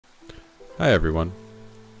Hi everyone,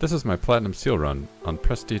 this is my Platinum Seal run on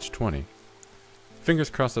Prestige 20. Fingers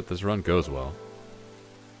crossed that this run goes well.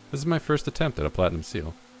 This is my first attempt at a Platinum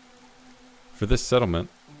Seal. For this settlement,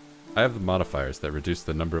 I have the modifiers that reduce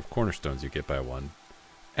the number of cornerstones you get by 1,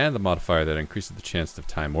 and the modifier that increases the chance of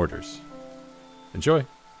time orders. Enjoy!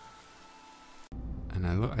 And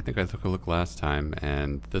I think I took a look last time,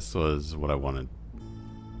 and this was what I wanted.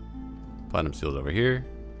 Platinum Seal's over here.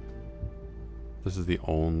 This is the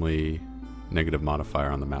only negative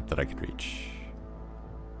modifier on the map that I could reach.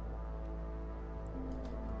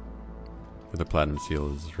 The Platinum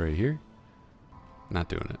Seal is right here. Not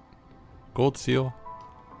doing it. Gold Seal.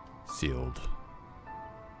 Sealed.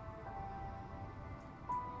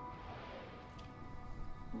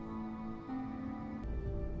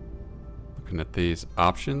 Looking at these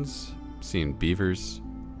options, seeing beavers,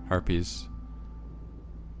 harpies.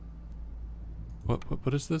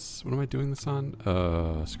 What is this? What am I doing this on?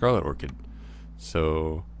 Scarlet Orchid.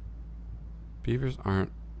 So beavers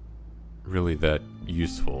aren't really that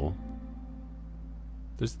useful.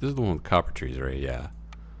 This is the one with copper trees, right? Yeah.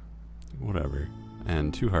 Whatever.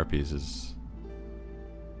 And 2 harpies is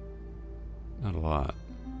not a lot.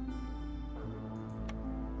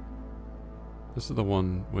 This is the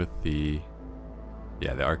one with the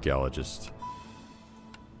archaeologist.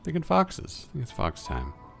 Thinking foxes. I think it's fox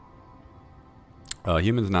time.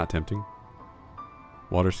 Humans not tempting.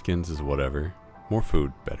 Water skins is whatever. More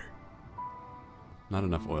food, better. Not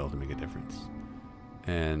enough oil to make a difference.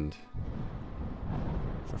 And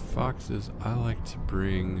for foxes, I like to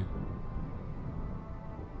bring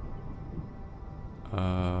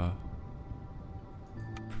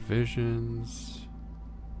provisions.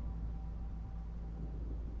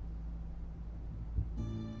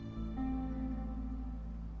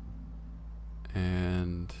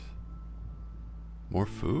 And more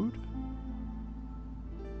food?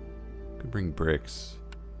 Could bring bricks.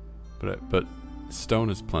 But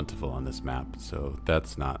stone is plentiful on this map, so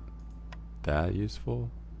that's not that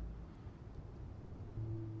useful.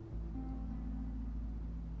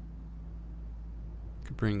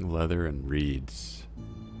 Could bring leather and reeds.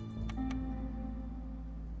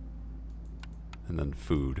 And then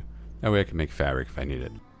food. That way I can make fabric if I need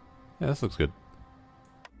it. Yeah, this looks good.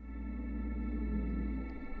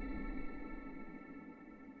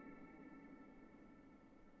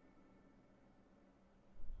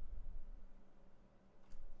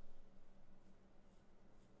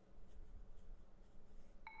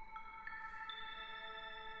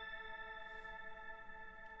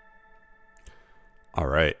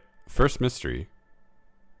 Alright, first mystery.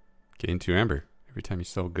 Gain 2 amber every time you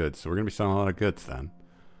sell goods. So we're going to be selling a lot of goods then.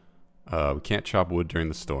 We can't chop wood during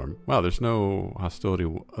the storm. Wow, there's no hostility,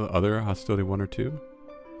 other hostility 1 or 2?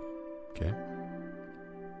 Okay.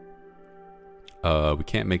 We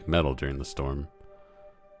can't make metal during the storm.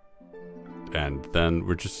 And then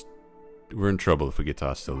we're in trouble if we get to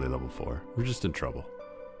hostility level 4. We're just in trouble.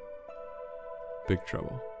 Big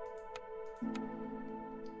trouble.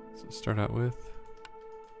 So start out with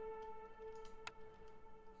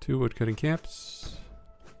 2 woodcutting camps.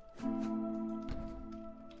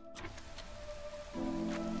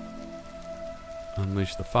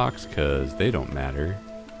 Unleash the fox, cause they don't matter.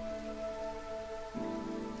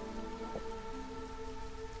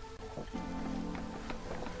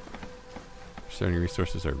 Starting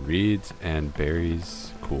resources are reeds and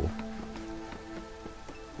berries. Cool.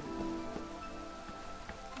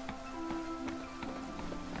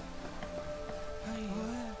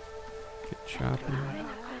 Get chopping.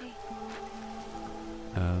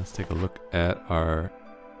 Let's take a look at our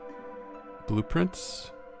blueprints.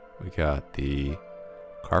 We got the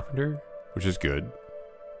carpenter, which is good.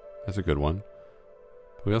 That's a good one.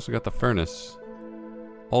 But we also got the furnace.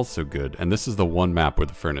 Also good. And this is the one map where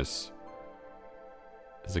the furnace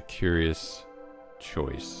is a curious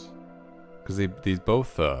choice. Because these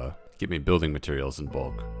both give me building materials in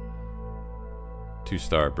bulk.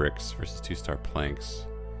 2-star bricks versus 2-star planks.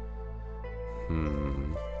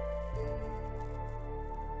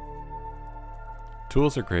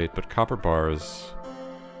 Tools are great, but copper bars...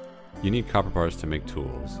 You need copper bars to make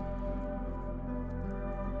tools.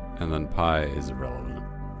 And then pie is irrelevant.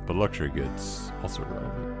 But luxury goods, also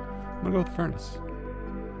irrelevant. I'm gonna go with the furnace.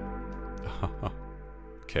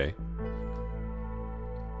 Okay.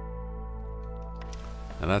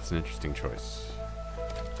 Now that's an interesting choice.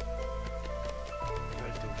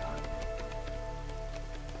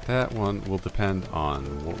 That one will depend on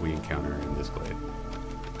what we encounter in this glade.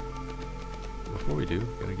 Before we do,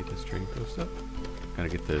 gotta get this trading post up. Gotta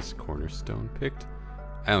get this cornerstone picked.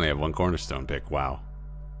 I only have 1 cornerstone pick. Wow.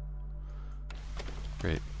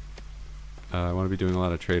 Great. I want to be doing a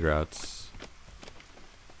lot of trade routes.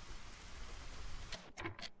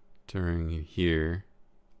 during here.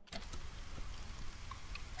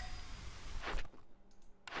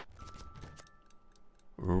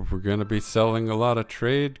 We're gonna be selling a lot of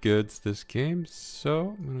trade goods this game,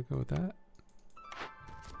 so I'm gonna go with that.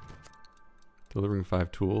 Delivering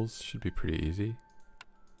 5 tools should be pretty easy.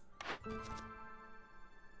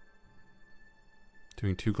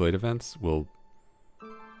 Doing 2 glade events will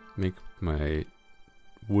make my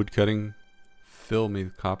wood cutting fill me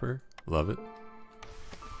with copper. Love it.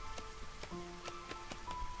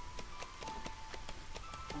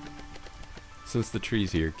 Since the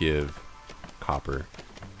trees here give copper,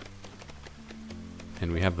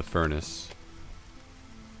 and we have the furnace,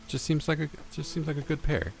 just seems like a good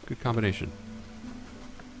pair, good combination.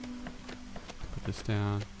 Put this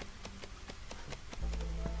down.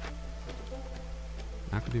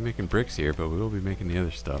 Not gonna be making bricks here, but we will be making the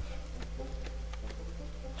other stuff.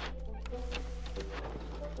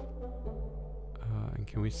 And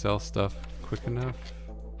can we sell stuff quick enough?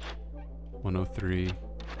 103.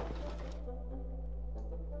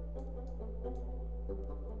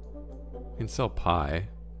 We can sell pie.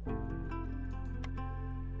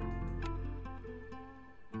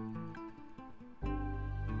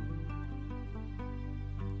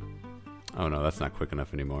 Oh no, that's not quick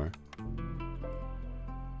enough anymore.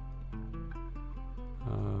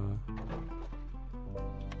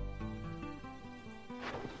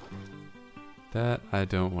 That I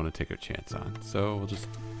don't want to take a chance on, so we'll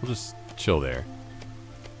just chill there.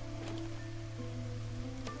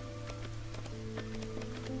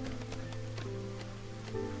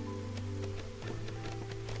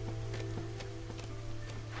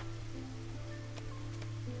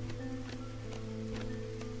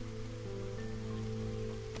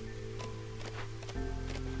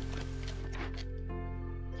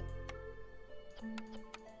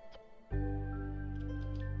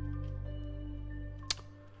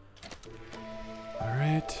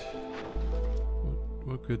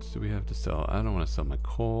 What goods do we have to sell? I don't want to sell my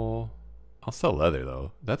coal. I'll sell leather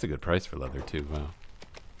though. That's a good price for leather too. Wow.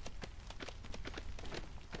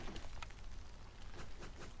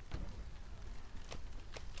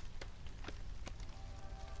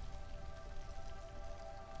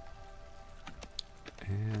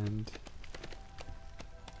 And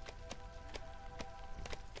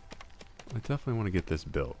I definitely want to get this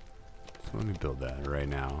built. So let me build that right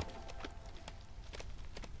now.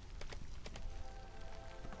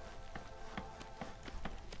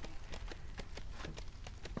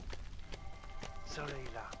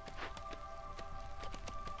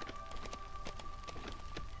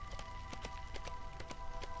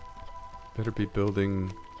 Better be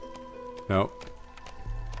building. Nope.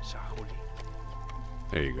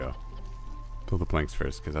 There you go. Build the planks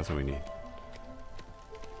first, because that's what we need.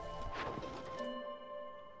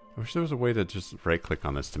 I wish there was a way to just right click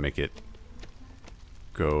on this to make it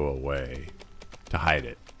go away. To hide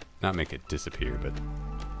it. Not make it disappear, but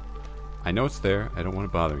I know it's there. I don't want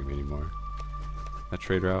it bothering me anymore. That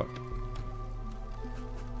trade route.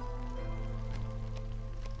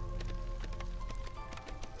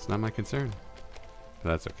 It's not my concern. But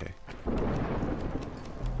that's okay.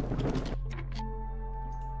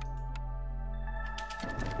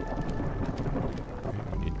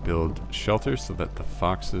 We need to build shelters so that the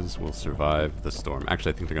foxes will survive the storm.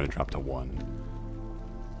 Actually, I think they're going to drop to 1.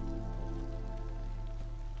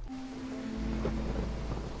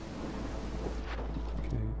 Okay,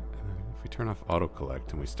 and then if we turn off auto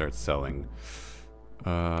collect and we start selling,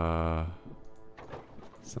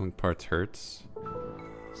 selling parts hurts.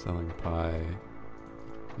 Selling pie,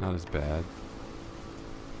 not as bad.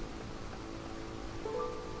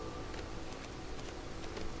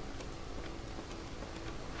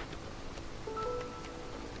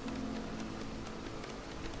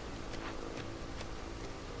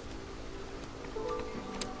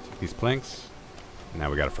 Take these planks, now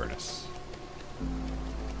we got a furnace.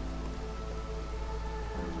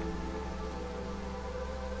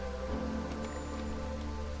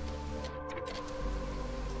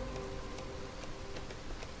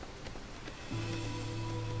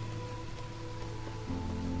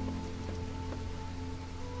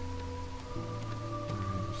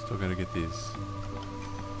 Still gotta get these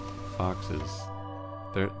foxes.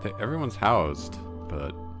 Everyone's housed,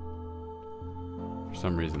 but for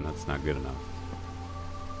some reason that's not good enough.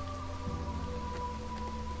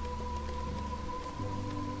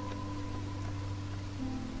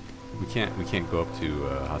 We can't go up to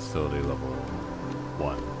hostility level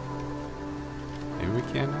 1. Maybe we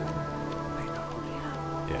can now?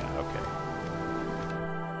 Yeah, okay.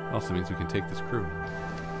 Also means we can take this crew.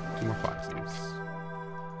 2 more foxes.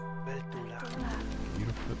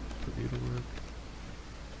 Put you to work.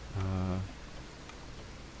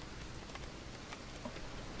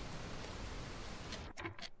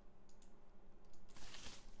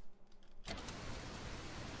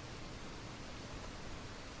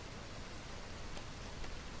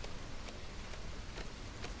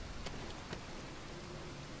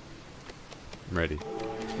 I'm ready.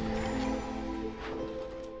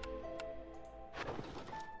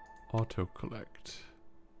 Auto collect.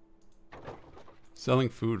 Selling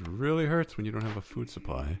food really hurts when you don't have a food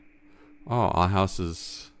supply. Oh, our house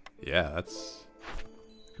is... Yeah, that's...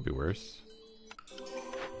 Could be worse.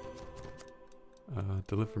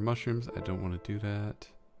 Deliver mushrooms. I don't want to do that.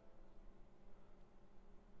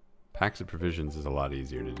 Packs of provisions is a lot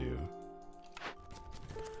easier to do.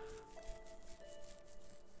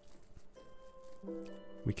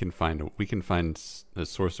 We can find a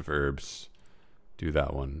source of herbs. Do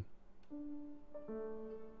that one.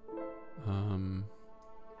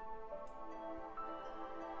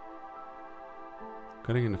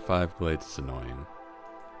 Cutting into 5 glades is annoying.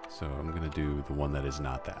 So I'm gonna do the one that is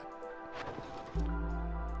not that.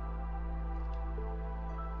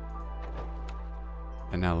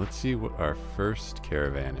 And now let's see what our first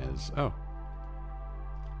caravan is. Oh.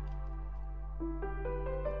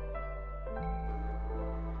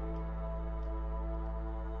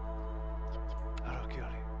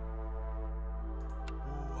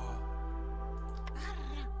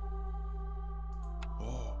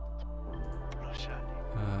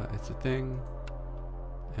 It's a thing,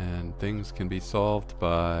 and things can be solved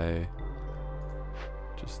by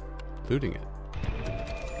just looting it,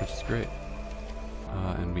 which is great.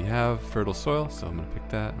 And we have fertile soil, so I'm going to pick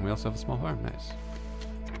that, and we also have a small farm. Nice.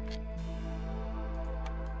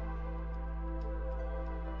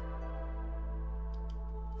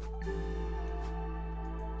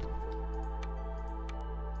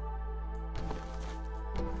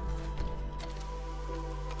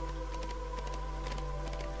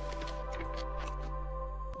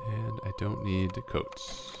 Don't need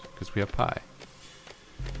coats because we have pie.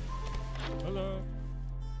 Hello.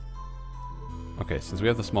 Okay, since we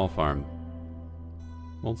have the small farm,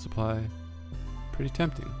 mold supply, pretty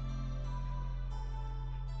tempting.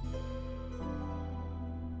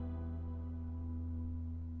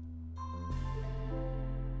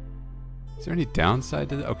 Is there any downside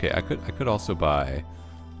to that? Okay, I could also buy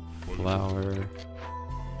flour, and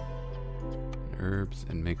herbs,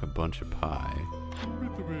 and make a bunch of pie.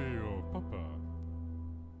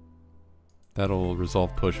 That'll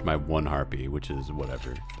resolve push my 1 harpy, which is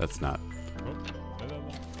whatever. That's not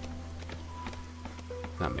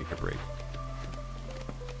make or break.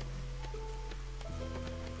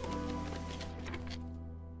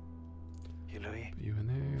 Put you in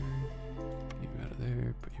there. Get you out of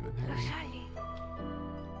there. Put you in there.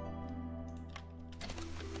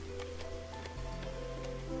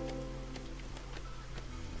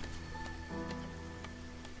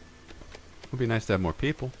 Would be nice to have more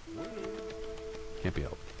people. Can't be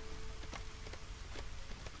helped.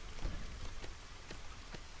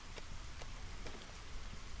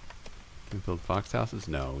 Can we build fox houses?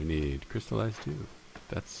 No, we need crystallized too.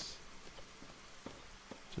 That's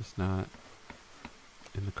just not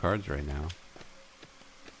in the cards right now.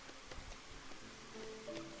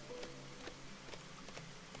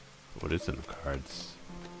 What is in the cards?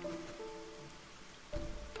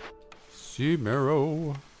 Sea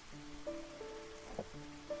marrow.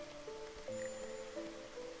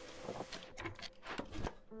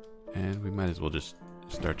 And we might as well just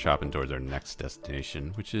start chopping towards our next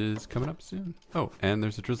destination, which is coming up soon. Oh, and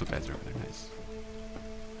there's a drizzle geyser over there. Nice.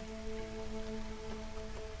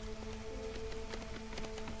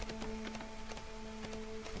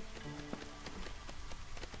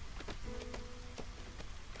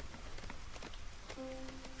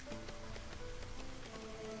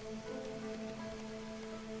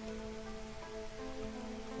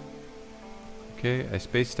 Okay, I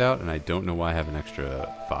spaced out and I don't know why I have an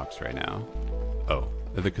extra fox right now. Oh,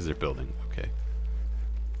 because they're building. Okay.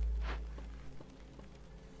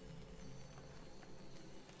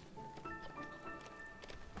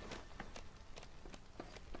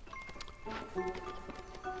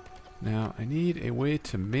 Now, I need a way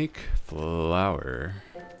to make flour.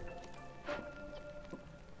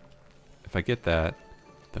 If I get that,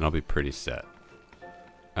 then I'll be pretty set.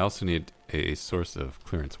 I also need a source of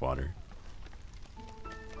clearance water,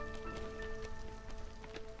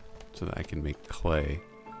 so that I can make clay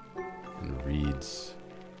and reeds.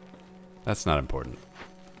 That's not important.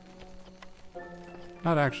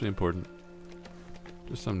 Not actually important.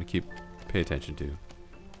 Just something to pay attention to.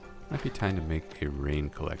 Might be time to make a rain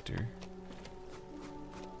collector.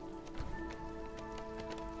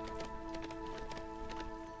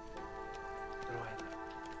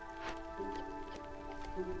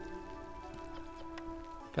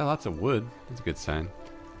 Got lots of wood. That's a good sign.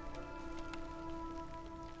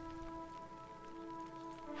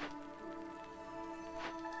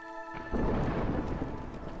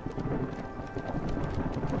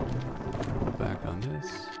 Back on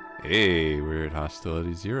this. Hey, we're at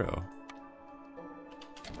hostility 0.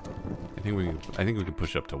 I think we can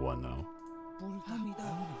push up to 1 though.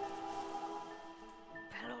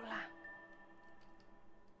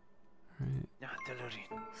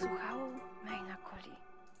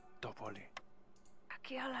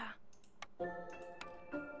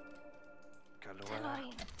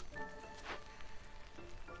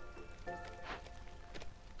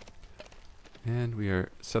 And we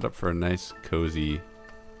are set up for a nice, cozy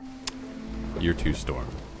Year 2 storm.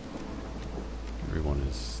 Everyone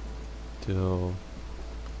is still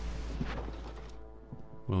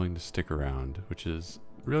willing to stick around, which is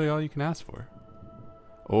really all you can ask for.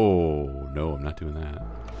 Oh, no, I'm not doing that.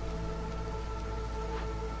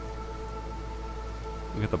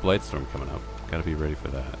 We got the Blightstorm coming up. Gotta be ready for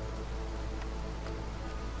that.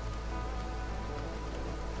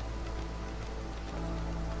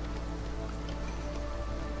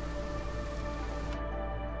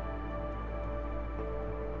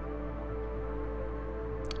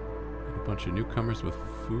 A bunch of newcomers with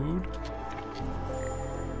food.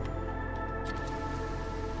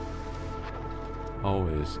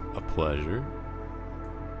 Always a pleasure.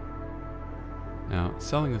 Now,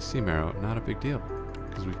 selling the sea marrow, not a big deal,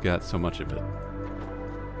 because we've got so much of it.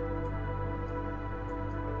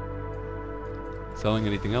 Selling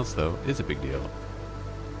anything else, though, is a big deal.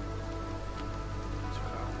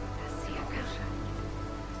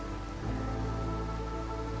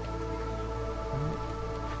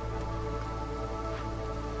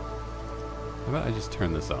 How about I just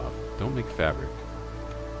turn this off? Don't make fabric.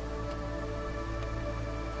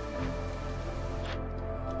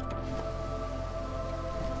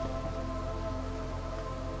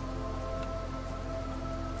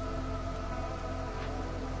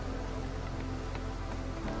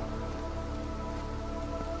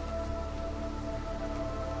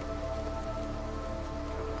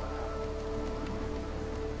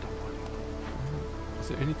 Is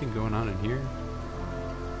there anything going on in here?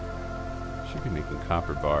 Should be making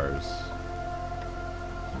copper bars.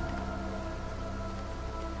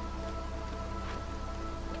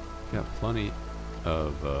 Got plenty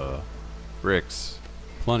of bricks.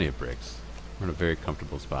 Plenty of bricks. We're in a very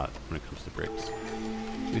comfortable spot when it comes to bricks.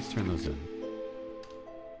 Please turn those in.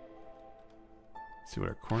 Let's see what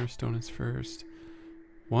our cornerstone is first.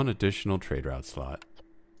 1 additional trade route slot.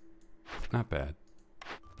 Not bad.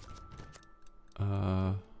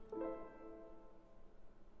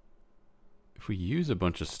 If we use a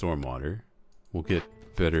bunch of stormwater, we'll get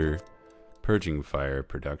better purging fire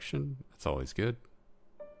production. That's always good.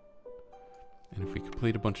 And if we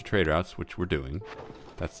complete a bunch of trade routes, which we're doing,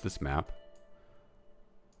 that's this map.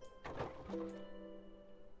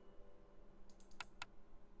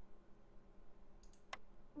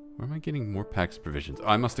 Where am I getting more packs of provisions? Oh,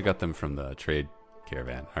 I must have got them from the trade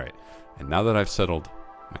caravan. All right. And now that I've settled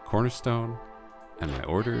my cornerstone and my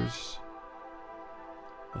orders,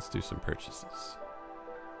 let's do some purchases.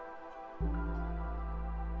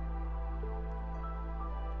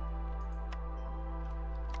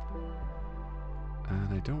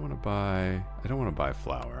 And I don't want to buy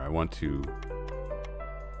flour. I want to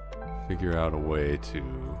figure out a way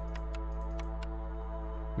to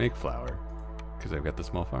make flour because I've got the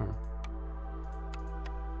small farm.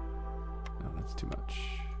 No, that's too much.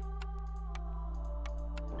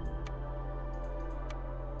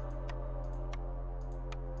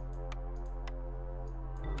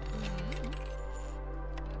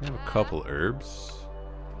 We have a couple herbs.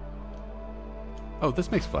 Oh, this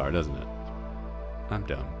makes flour, doesn't it? I'm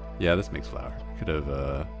dumb. Yeah, this makes flour. Could have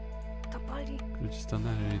just done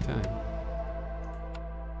that at any time.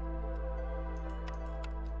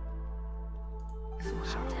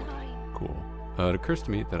 Cool. It occurs to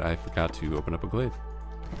me that I forgot to open up a glade.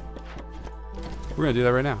 We're gonna do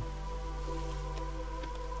that right now.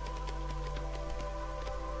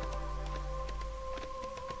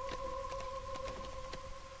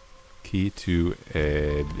 Key to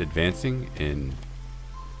advancing in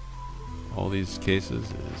all these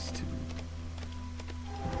cases is to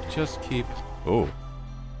just keep... Oh,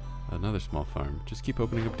 another small farm. Just keep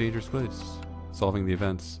opening up dangerous glades, solving the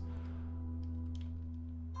events.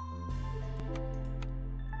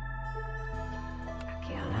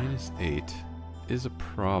 -8 is a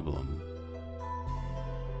problem.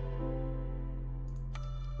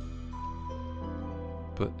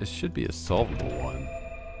 But it should be a solvable one.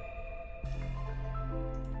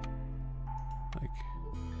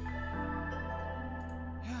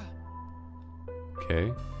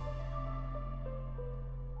 Okay.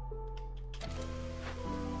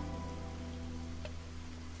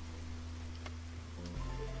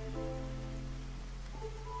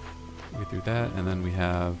 Get through that, and then we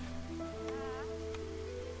have a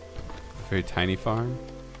very tiny farm.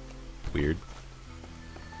 Weird.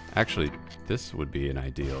 Actually, this would be an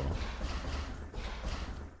ideal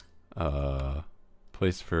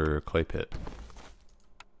place for a clay pit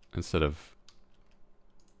instead of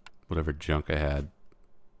whatever junk I had.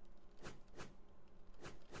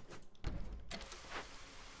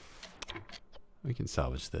 We can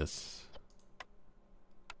salvage this.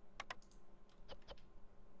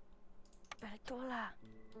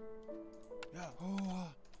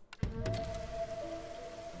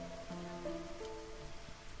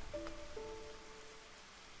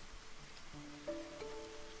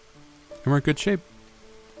 And we're in good shape.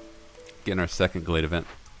 Getting our second Glade event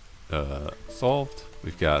solved.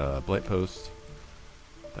 We've got a Blight Post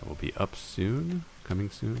that will be up soon, coming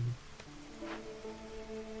soon.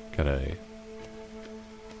 Got a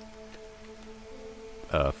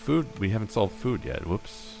food. We haven't solved food yet.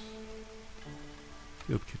 Whoops.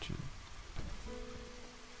 Field kitchen.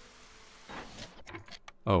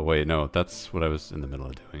 Oh wait, no, that's what I was in the middle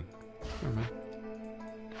of doing. Never mind.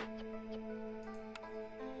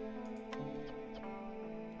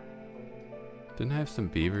 Didn't I have some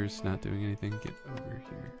beavers not doing anything? Get over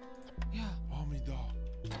here. Yeah.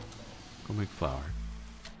 Go make flour.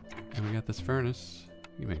 And we got this furnace.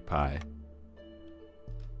 You make pie.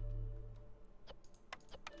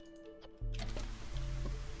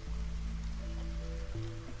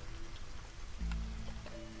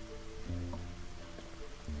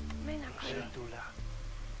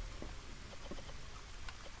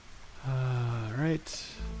 Right.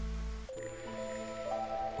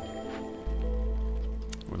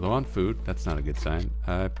 We're low on food. That's not a good sign.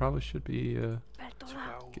 I probably should be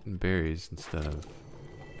getting berries instead of...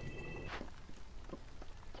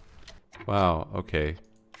 Wow, okay.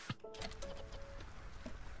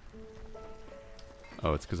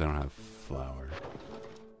 Oh, it's because I don't have flour.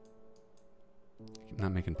 I'm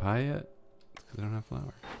not making pie yet? It's because I don't have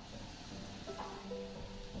flour.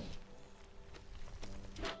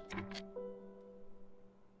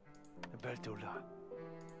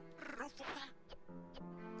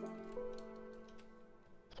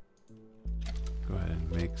 Go ahead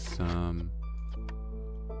and make some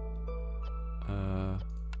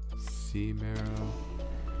sea marrow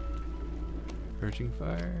purging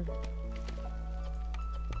fire.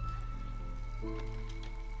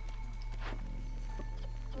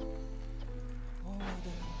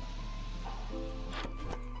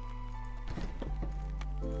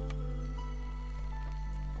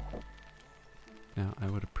 Now I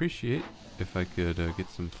would appreciate if I could get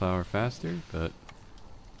some flour faster, but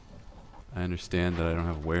I understand that I don't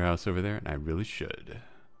have a warehouse over there, and I really should.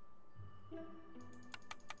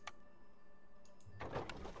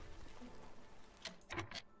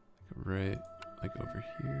 Right, like over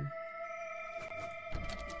here.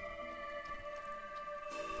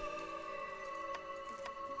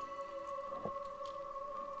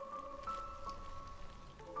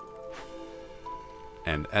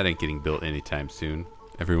 And that ain't getting built anytime soon.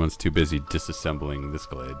 Everyone's too busy disassembling this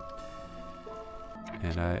glade.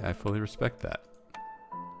 And I fully respect that.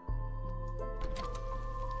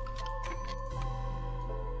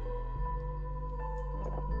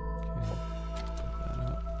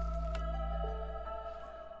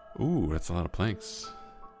 Ooh, that's a lot of planks.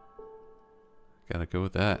 Gotta go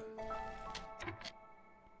with that.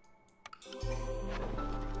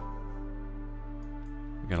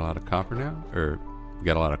 We got a lot of copper now, or we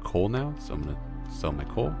got a lot of coal now, so I'm gonna sell my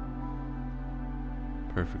coal.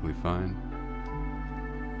 Perfectly fine.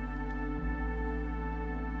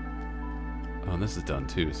 Oh, and this is done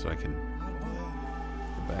too, so I can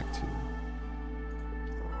go back to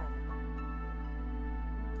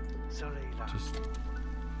just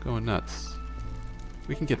going nuts.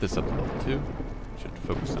 We can get this up to level 2. Should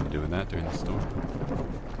focus on doing that during the storm.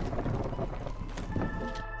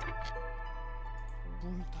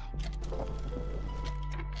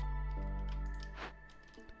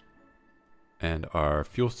 And our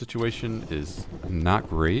fuel situation is not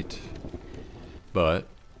great, but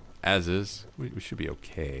as is, we should be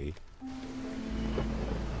okay.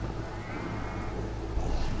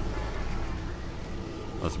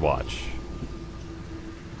 Let's watch.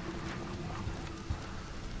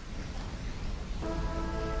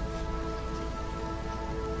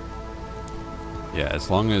 Yeah,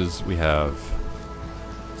 as long as we have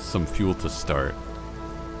some fuel to start,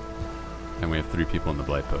 and we have 3 people in the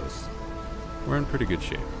Blight Post, we're in pretty good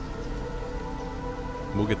shape.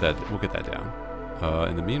 We'll get that down.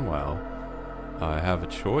 In the meanwhile, I have a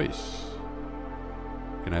choice.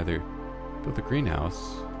 I can either build a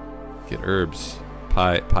greenhouse, get herbs,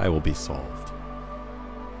 pie will be solved.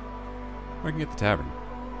 Or I can get the tavern.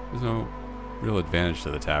 There's no real advantage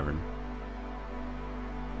to the tavern.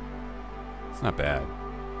 It's not bad.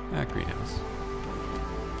 Greenhouse.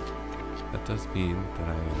 That does mean that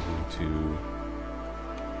I am going to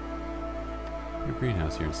do a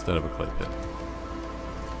greenhouse here instead of a clay pit.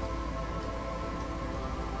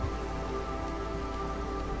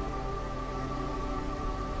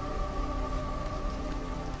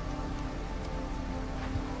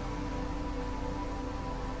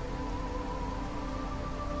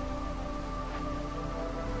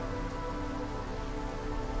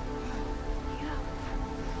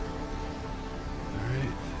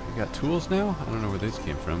 Got tools now? I don't know where these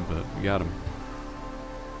came from, but we got them.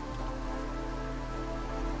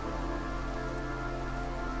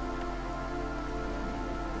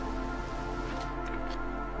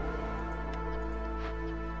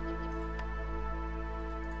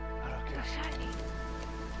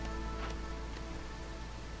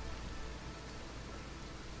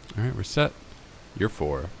 Alright, we're set. You're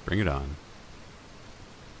 4. Bring it on.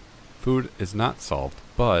 Food is not solved,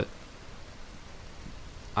 but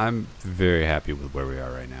I'm very happy with where we are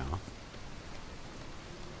right now.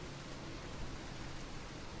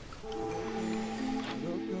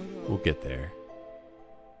 We'll get there.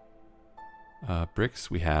 Bricks,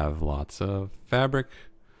 we have lots of fabric.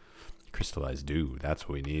 Crystallized dew, that's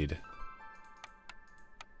what we need.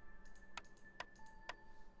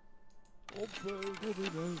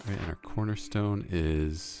 Right, and our cornerstone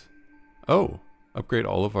is... Oh! Upgrade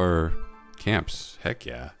all of our camps. Heck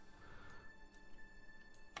yeah.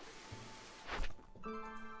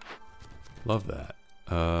 Love that.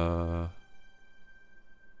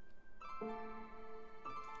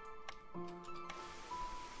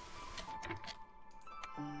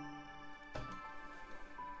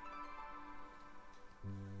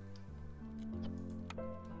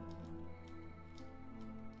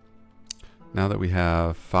 Now that we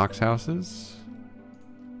have fox houses,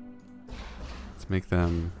 let's make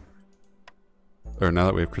them, or now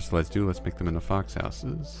that we have crystallized dew, let's make them into fox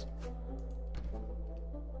houses.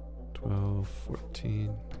 12,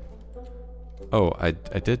 14. Oh, I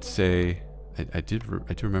did say, I do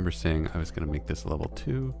remember saying I was going to make this level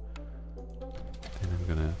 2. And I'm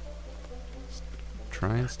going to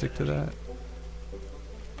try and stick to that.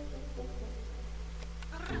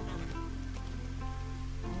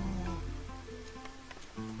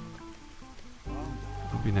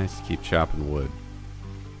 It would be nice to keep chopping wood.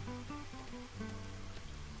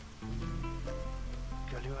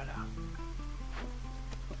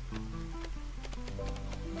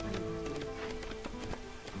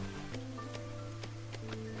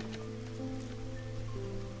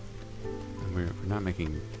 We're not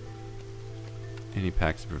making any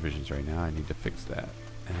packs of provisions right now. I need to fix that.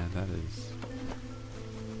 And that is...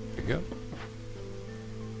 There we go.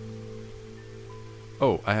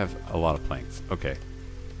 Oh, I have a lot of planks. Okay.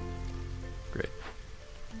 Great.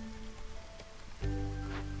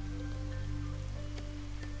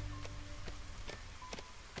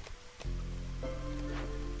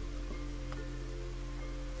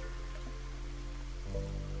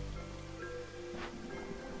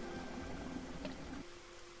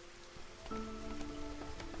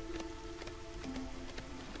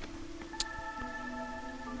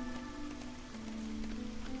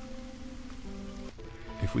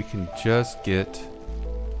 If we can just get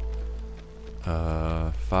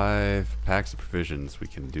 5 packs of provisions, we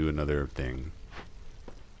can do another thing.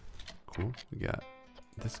 Cool. We got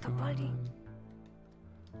this going on.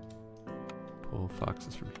 Pull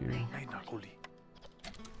foxes from here.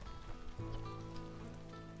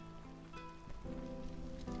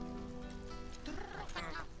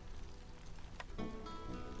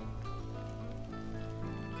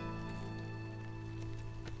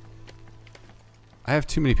 I have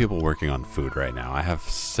too many people working on food right now. I have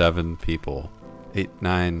 7 people. 8,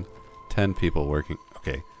 9, 10 people working.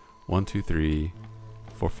 Okay. 1, 2, 3,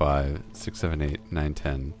 4, 5, 6, 7, 8, 9,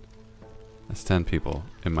 10. That's 10 people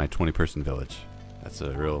in my 20-person village. That's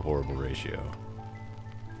a real horrible ratio.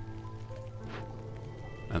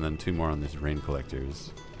 And then 2 more on these rain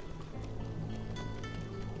collectors.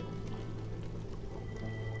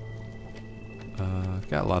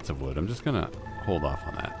 Got lots of wood. I'm just gonna hold off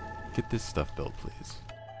on that. Get this stuff built, please.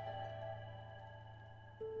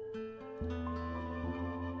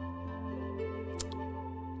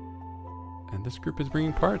 And this group is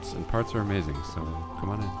bringing parts, and parts are amazing, so come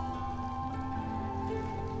on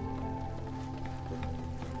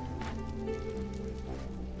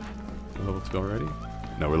in. Level level 2 already?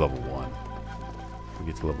 No, we're level 1. We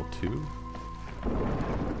get to level 2.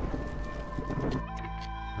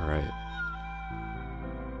 Alright.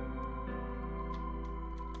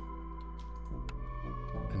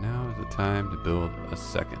 And now is the time to build a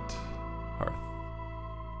second hearth.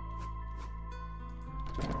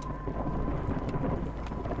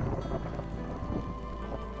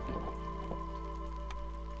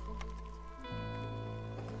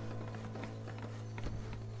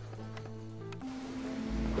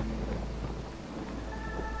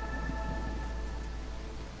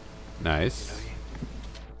 Nice.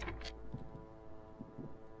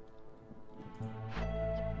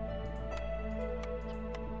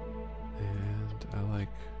 And I like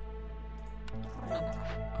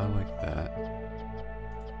that.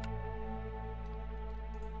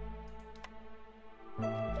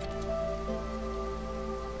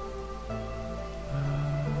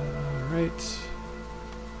 Right.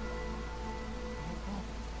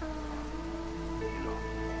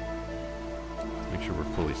 Make sure we're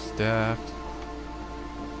fully staffed.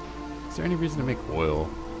 Is there any reason to make oil?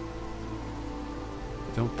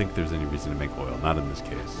 I don't think there's any reason to make oil, not in this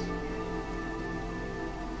case.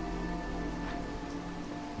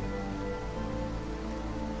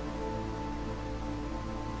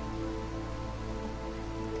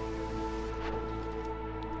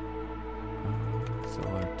 Sell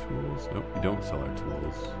our tools? Nope, we don't sell our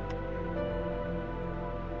tools.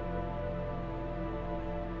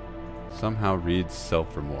 Somehow reeds sell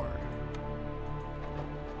for more.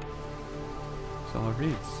 Sell our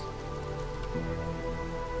reeds.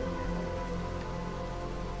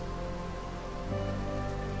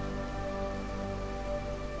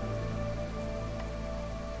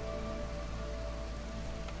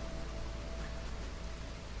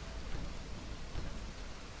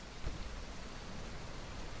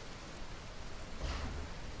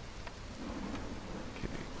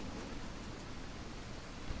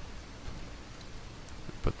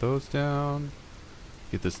 Put those down.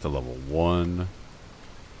 Get this to level 1.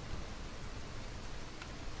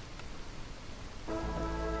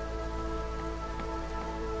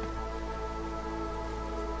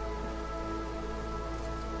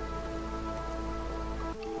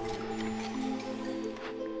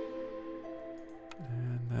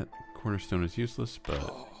 And that cornerstone is useless,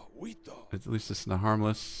 but at least it's not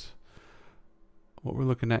harmless. What we're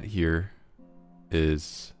looking at here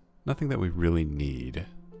is nothing that we really need.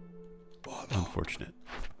 Unfortunate.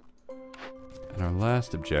 And our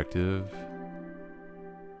last objective.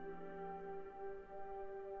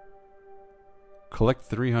 Collect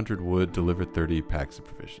 300 wood, deliver 30 packs of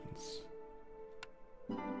provisions.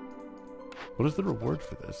 What is the reward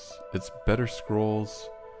for this? It's better scrolls,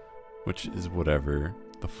 which is whatever.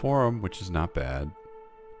 The forum, which is not bad.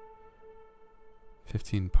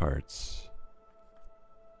 15 parts.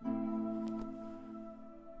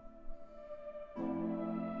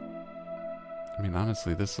 I mean,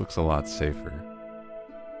 honestly, this looks a lot safer.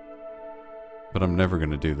 But I'm never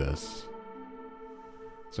gonna do this.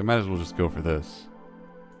 So I might as well just go for this.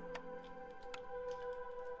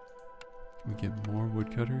 Can we get more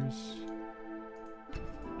woodcutters?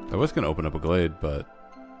 I was gonna open up a glade, but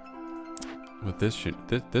with this shit,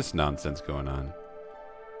 this nonsense going on,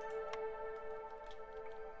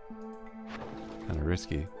 kind of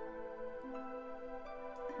risky.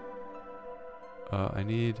 I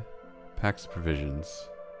need packs of provisions,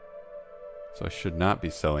 so I should not be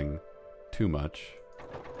selling too much.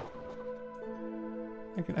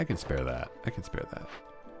 I can spare that. I can spare that.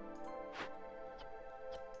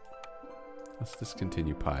 Let's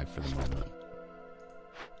discontinue pie for the moment.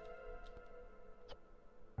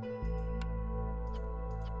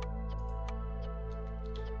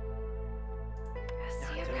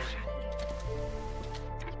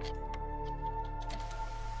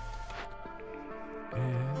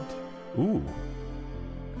 Ooh.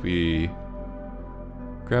 If we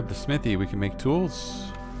grab the smithy, we can make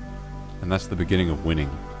tools. And that's the beginning of winning.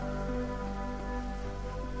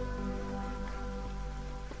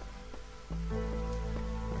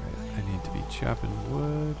 Alright, I need to be chopping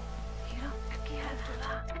wood.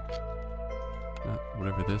 Not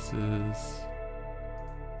whatever this is.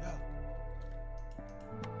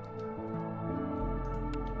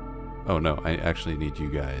 Oh no, I actually need you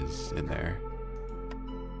guys in there.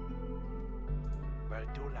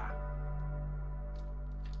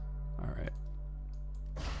 Alright.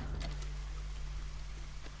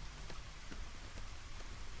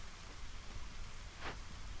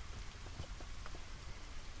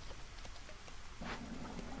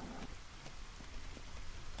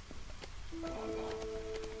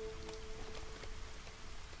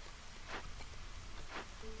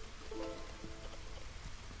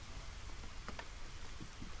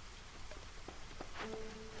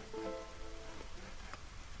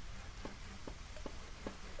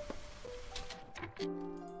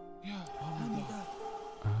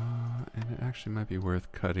 And it actually might be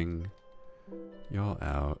worth cutting y'all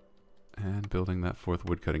out and building that 4th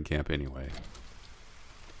woodcutting camp anyway.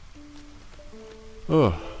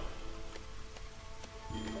 Oh.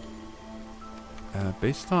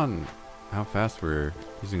 Based on how fast we're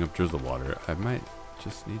using up drizzle water, I might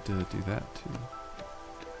just need to do that too.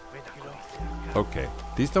 Okay,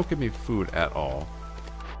 these don't give me food at all,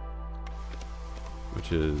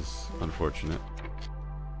 which is unfortunate.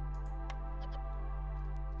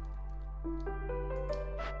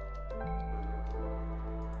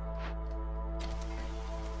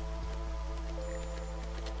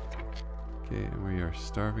 Okay, and we are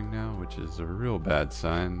starving now, which is a real bad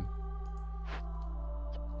sign.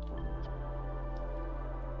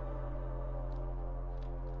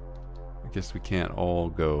 I guess we can't all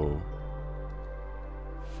go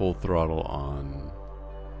full throttle on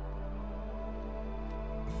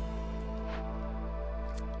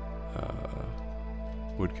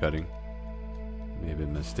wood cutting. May have been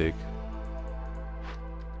a mistake.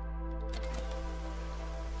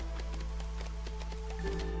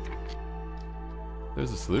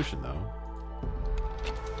 There's a solution though.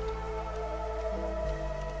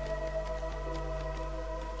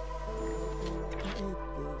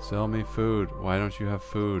 Sell me food. Why don't you have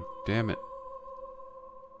food? Damn it.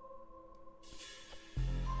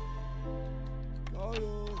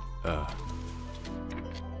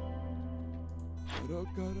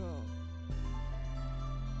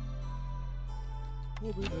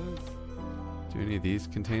 Do any of these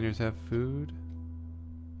containers have food?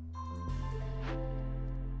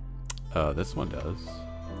 This one does.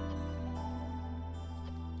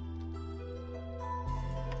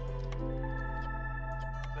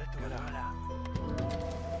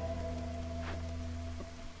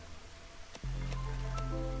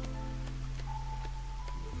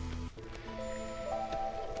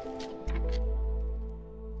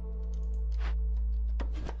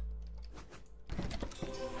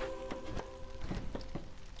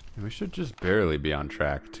 And we should just barely be on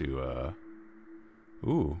track to,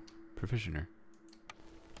 ooh, provisioner.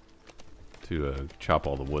 To chop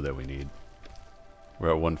all the wood that we need. We're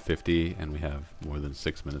at 150 and we have more than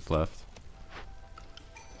 6 minutes left.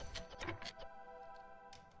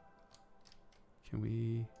 Can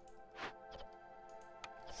we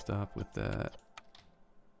stop with that?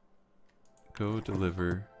 Go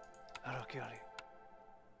deliver.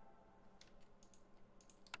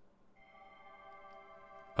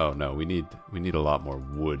 Oh no, we need a lot more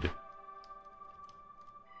wood.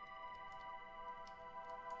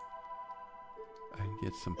 I can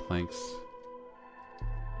get some planks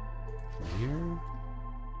from here,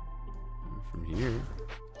 and from here,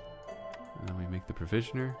 and then we make the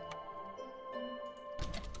provisioner.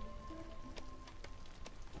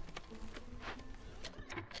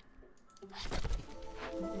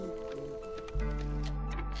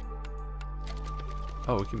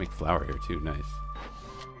 Oh, we can make flour here too, nice.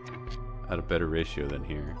 At a better ratio than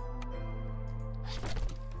here.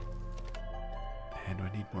 And I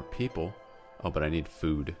need more people. Oh, but I need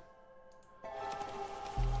food.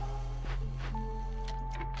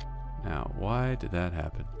 Now, why did that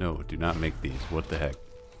happen? No, do not make these. What the heck?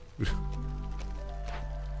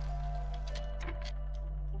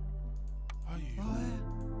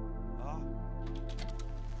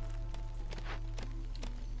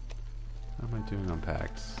 How am I doing on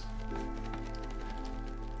packs?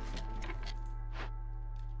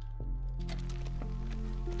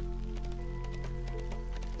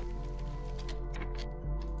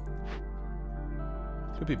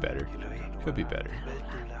 Could be better. Could be better.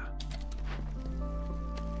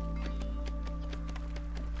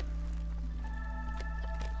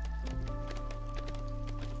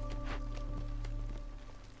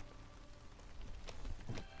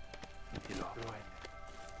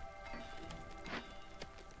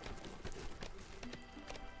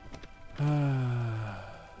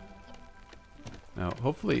 Now,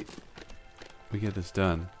 hopefully, we get this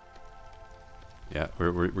done. Yeah,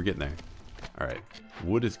 we're getting there. All right,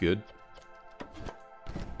 wood is good.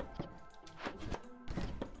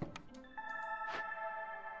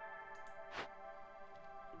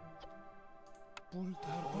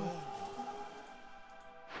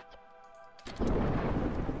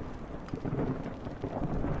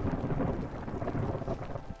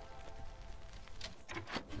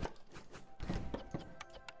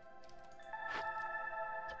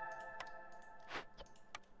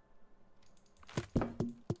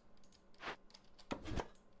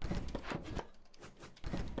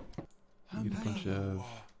 Need a bunch of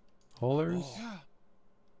haulers.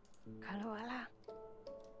 Keluarlah.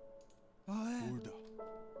 Burada.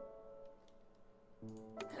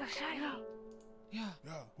 Selesai. Yeah.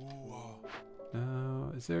 Wow.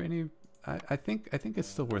 Is there any? I think it's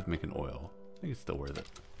still worth making oil. I think it's still worth it.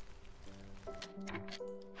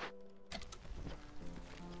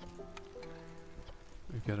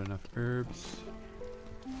 We've got enough herbs.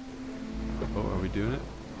 Oh, are we doing it?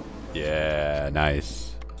 Yeah,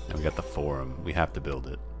 nice. And we got the forum. We have to build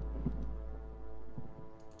it.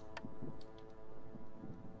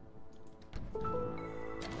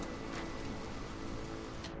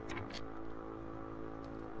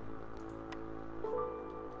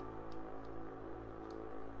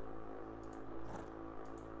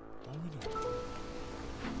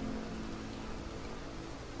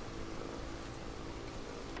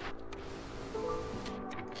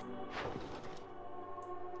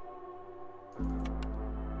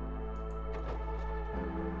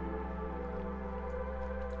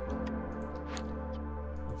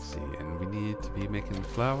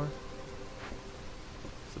 Flour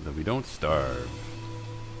so that we don't starve.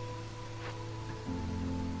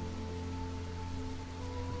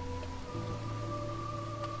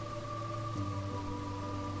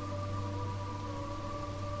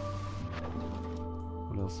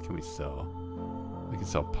 What else can we sell? We can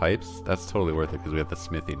sell pipes. That's totally worth it because we have the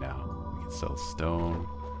smithy now. We can sell stone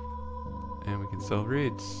and we can sell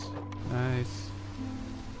reeds. Nice.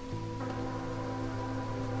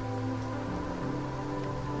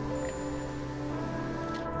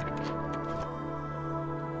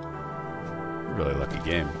 Really lucky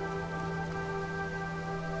game.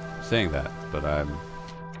 I'm saying that, but I'm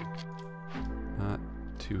not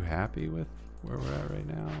too happy with where we're at right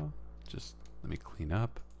now. Just let me clean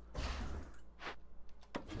up.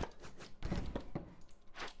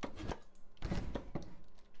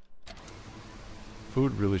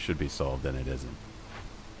 Food really should be solved, and it isn't.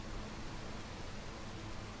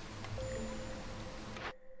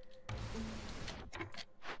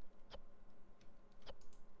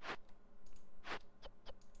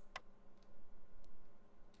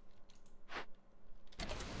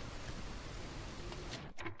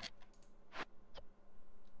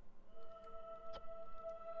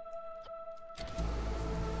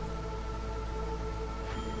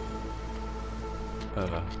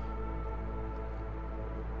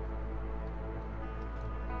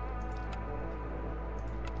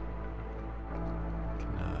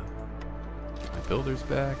 Get my builders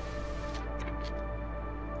back.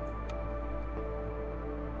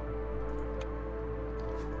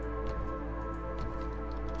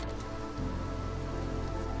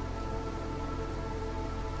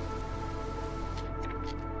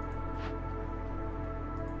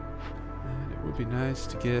 And it would be nice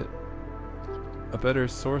to get a better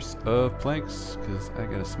source of planks, because I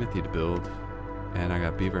got a smithy to build and I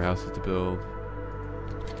got beaver houses to build,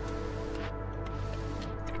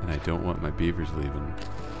 and I don't want my beavers leaving.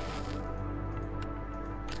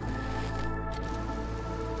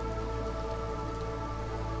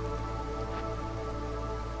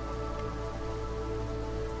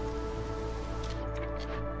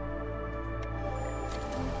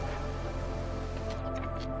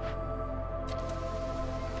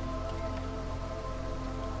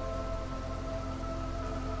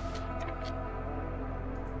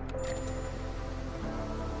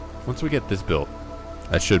 Once we get this built,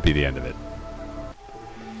 that should be the end of it.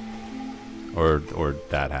 Or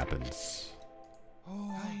that happens.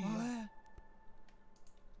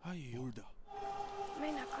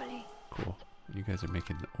 Cool. You guys are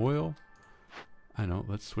making oil. I know,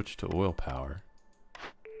 let's switch to oil power.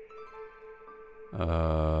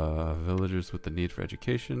 Villagers with the need for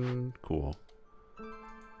education. Cool.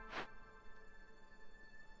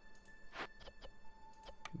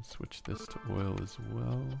 Switch this to oil as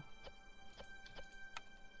well.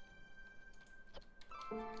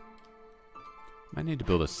 Might need to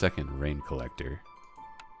build a second rain collector.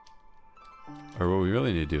 Or what we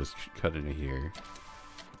really need to do is cut into here.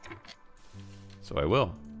 So I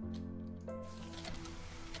will.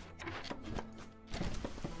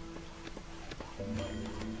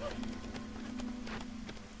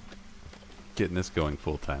 Getting this going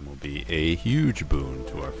full time will be a huge boon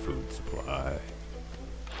to our food supply.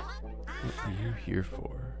 What are you here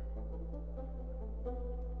for?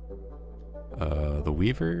 The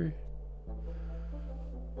Weaver?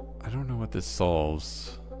 I don't know what this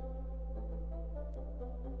solves.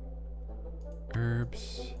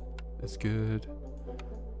 Herbs is good.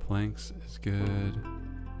 Planks is good.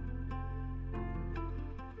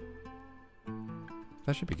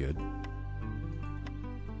 That should be good.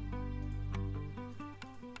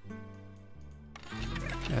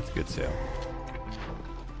 That's a good sale.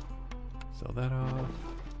 Sell that off.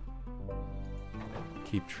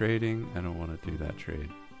 Keep trading. I don't want to do that trade.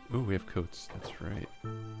 Ooh, we have coats. That's right.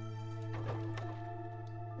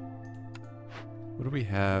 What do we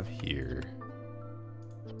have here?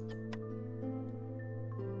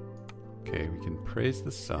 Okay, we can praise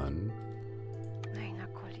the sun.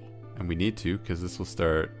 And we need to, because this will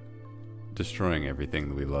start destroying everything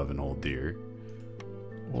that we love in Old Deer.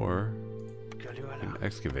 Or we can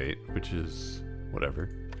excavate, which is whatever.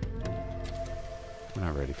 We're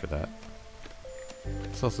not ready for that.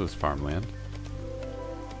 This also is farmland.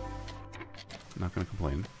 I'm not going to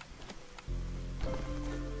complain.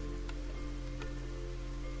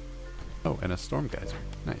 Oh, and a storm geyser.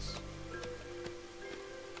 Nice.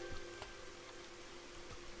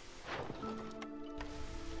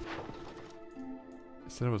 I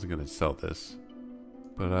said I wasn't going to sell this.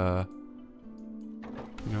 But,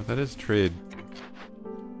 you know, that is trade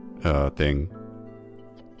thing.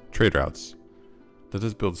 Trade routes. That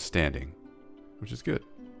does build standing, which is good.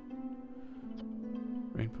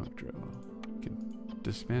 Rain pump drill. We can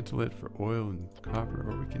dismantle it for oil and copper,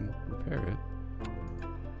 or we can repair it.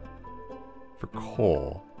 For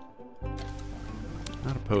coal.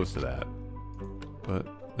 Not opposed to that,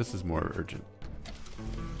 but this is more urgent.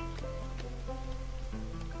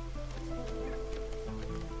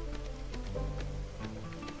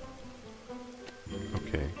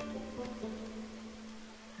 Okay.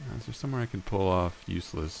 Now, is there somewhere I can pull off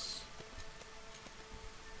useless?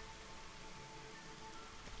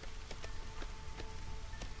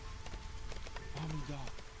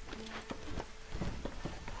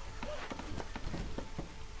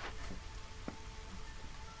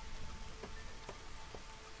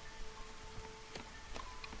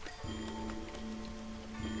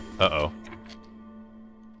 Uh-oh.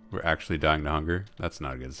 We're actually dying to hunger? That's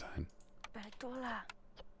not a good sign.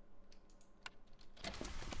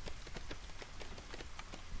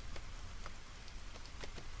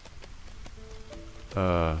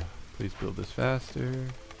 Please build this faster.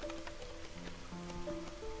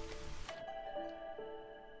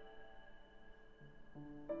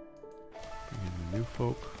 Bring in the new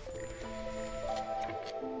folk.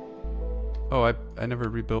 Oh, I never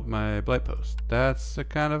rebuilt my blight post. That's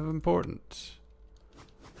kind of important.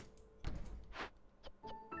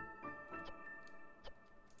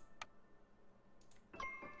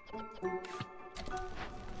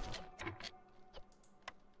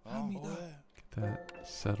 Get that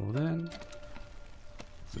settled in.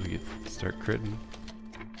 So we get to start critting.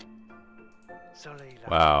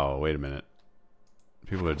 Wow, wait a minute.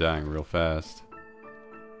 People are dying real fast.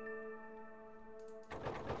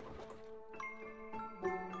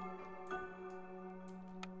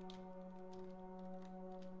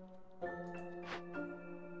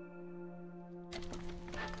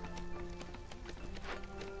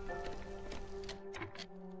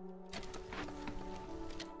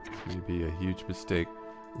 Maybe a huge mistake.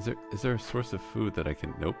 Is there a source of food that I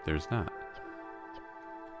can... Nope, there's not.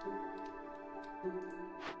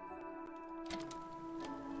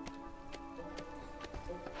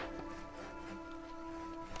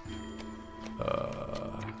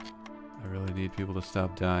 I really need people to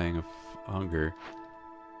stop dying of hunger.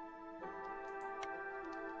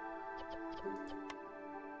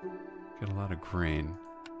 Get a lot of grain.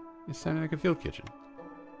 It's time to make a field kitchen.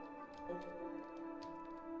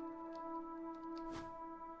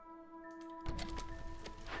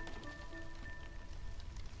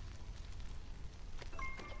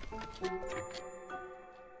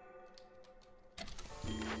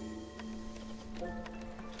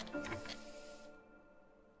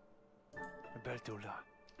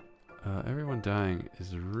 Everyone dying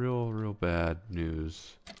is real bad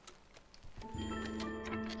news.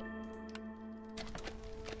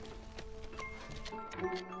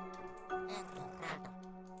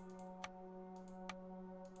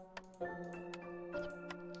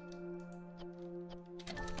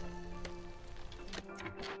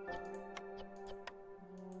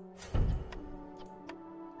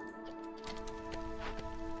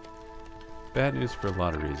 Bad news for a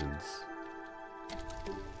lot of reasons.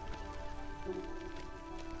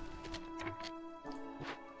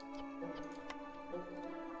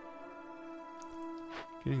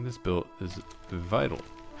 Getting this built is vital.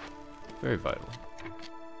 Very vital.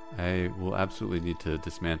 I will absolutely need to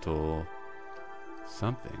dismantle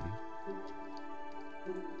something.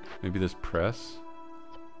 Maybe this press?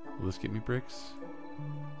 Will this get me bricks?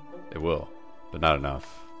 It will, but not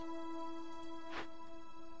enough.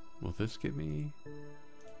 Will this get me...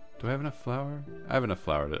 Do I have enough flour? I have enough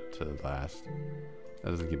flour to last.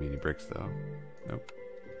 That doesn't give me any bricks though. Nope.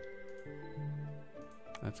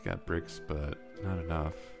 That's got bricks, but not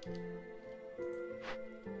enough.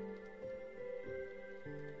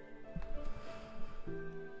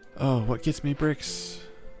 Oh, what gets me bricks?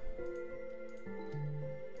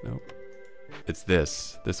 Nope. It's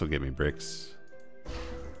this. This will get me bricks.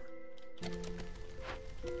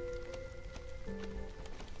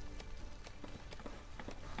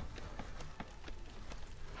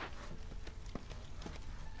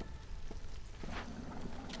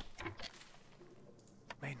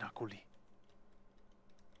 Meinakuli.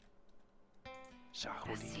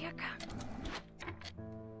 Sahuli. Circa.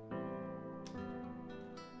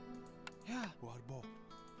 Yeah. Warbo.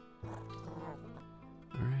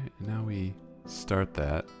 Alright, now we start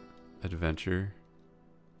that adventure.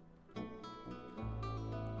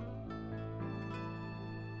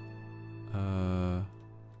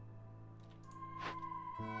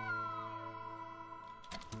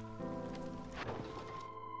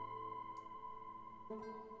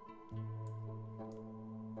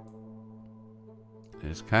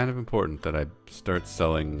 It's kind of important that I start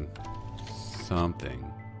selling something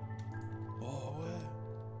Oh,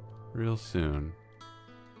 real soon.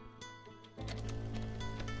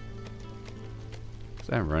 'Cause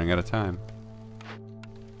I'm running out of time.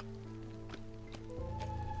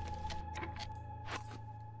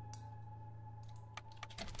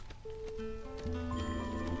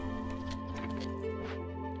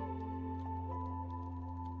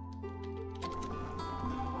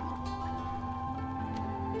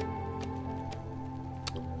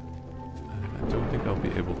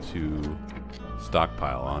 To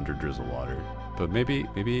stockpile under drizzle water, but maybe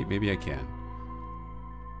I can.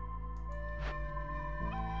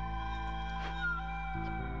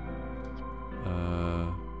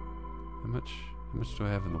 How much do I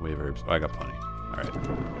have in the wave herbs? Oh, I got plenty. All right.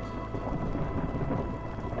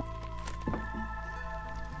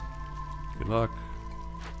 Good luck.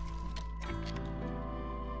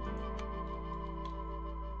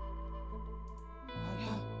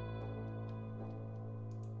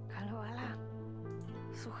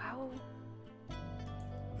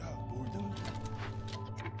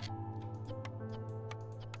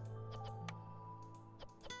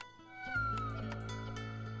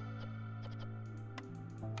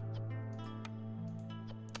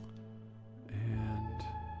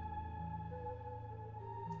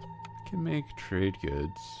 Can make trade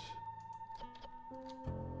goods.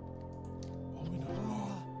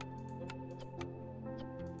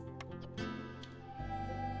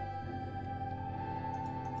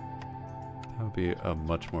 That would be a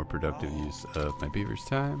much more productive use of my beaver's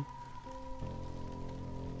time.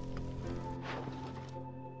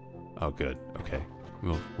 Oh, good. Okay,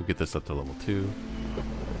 we'll get this up to level 2.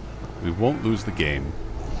 We won't lose the game.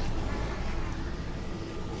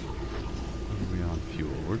 What are we on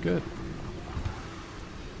fuel? We're good.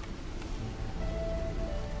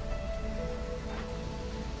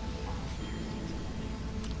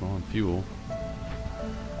 On fuel.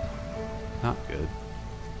 Not good.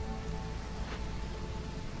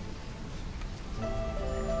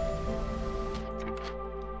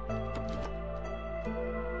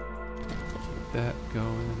 Keep that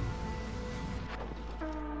going.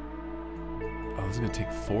 Oh, this is gonna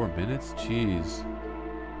take 4 minutes? Jeez.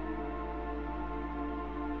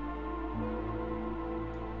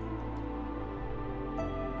 I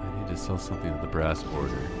need to sell something at the brass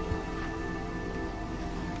border.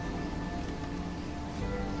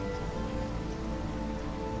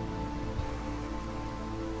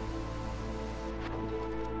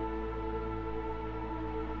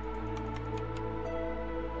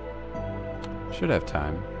 Should have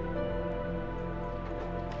time.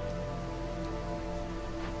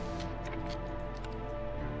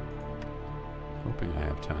 Hoping I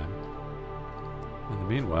have time. In the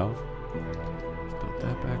meanwhile, let's build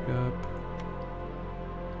that back up.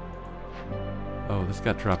 Oh, this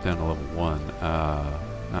got dropped down to level 1.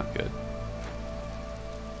 Not good.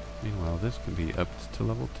 Meanwhile, this can be upped to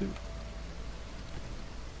level 2.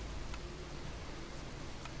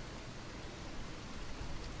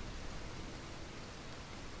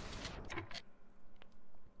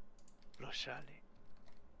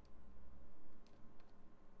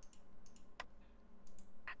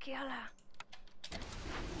 Aquí, hola.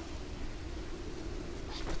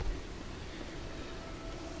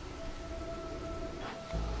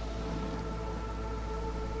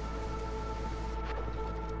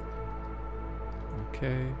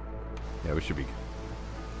 Okay. Yeah, we should be good.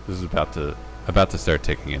 This is about to start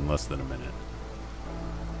ticking in less than a minute.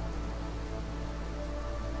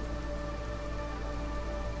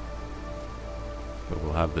 But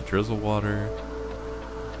we'll have the drizzle water.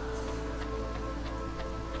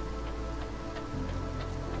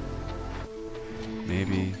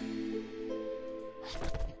 Maybe.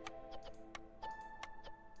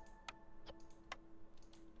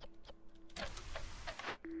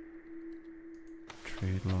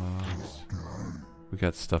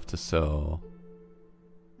 got stuff to sell.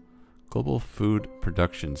 Global food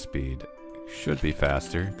production speed should be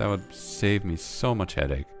faster. That would save me so much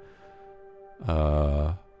headache.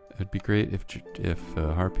 It'd be great if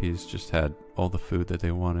Harpies just had all the food that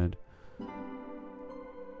they wanted.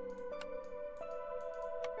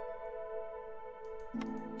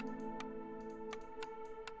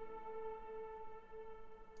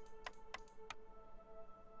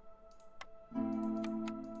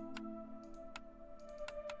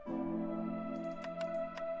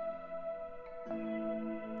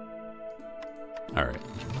 Alright.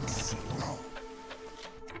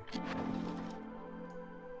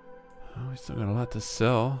 Oh, we still got a lot to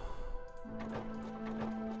sell.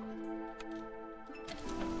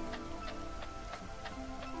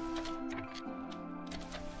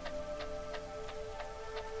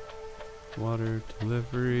 Water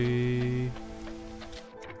delivery.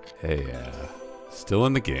 Hey, still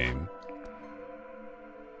in the game.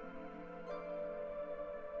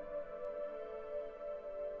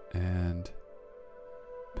 And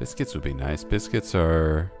biscuits would be nice. Biscuits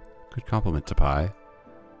are a good complement to pie.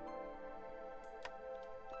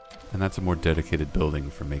 And that's a more dedicated building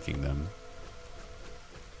for making them.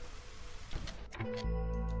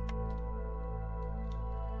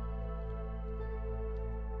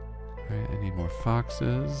 Alright, I need more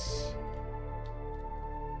foxes.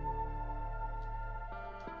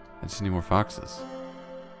 I just need more foxes.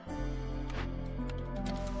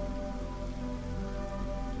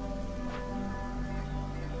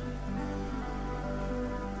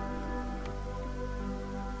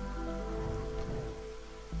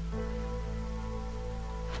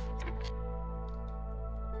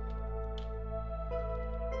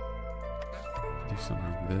 Do something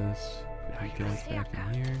like this. Put you guys back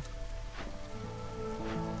in here.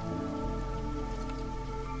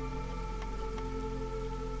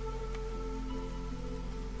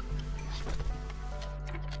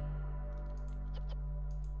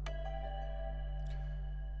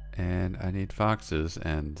 And I need foxes,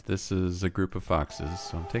 and this is a group of foxes,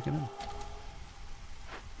 so I'm taking them.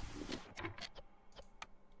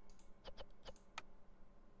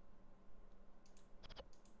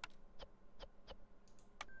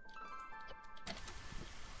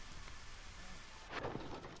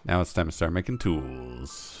 Now it's time to start making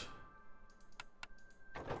tools.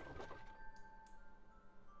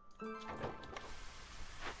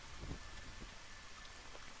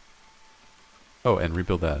 Oh, and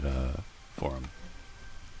rebuild that forum.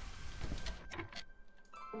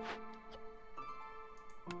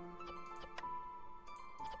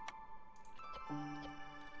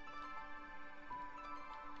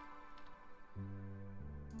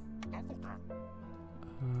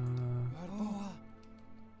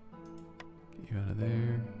 Get you out of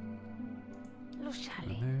there. Out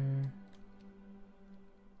of there.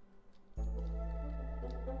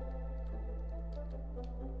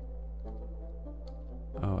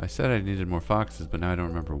 Oh, I said I needed more foxes, but now I don't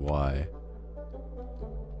remember why.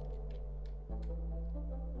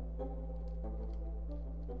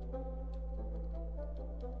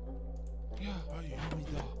 Well,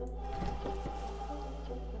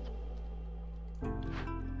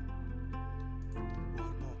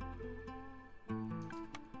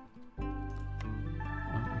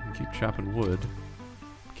 we can keep chopping wood.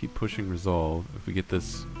 Keep pushing resolve. If we get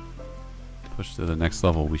this pushed to the next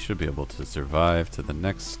level, we should be able to survive to the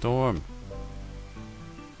next storm.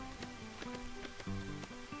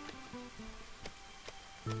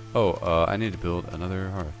 Oh, I need to build another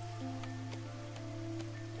hearth.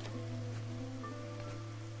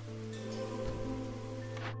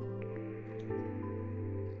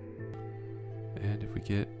 And if we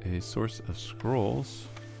get a source of scrolls,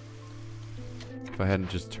 if I hadn't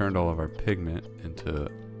just turned all of our pigment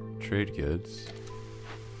into trade goods.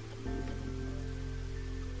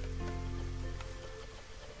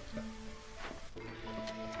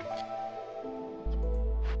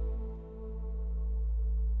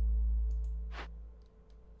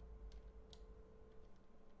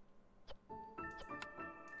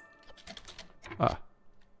 Ah.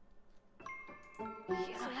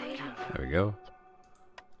 There we go.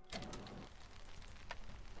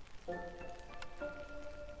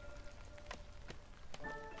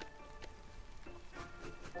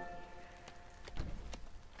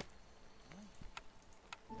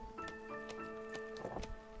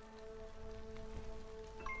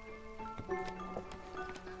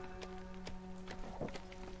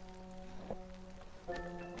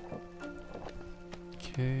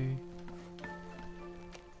 Okay.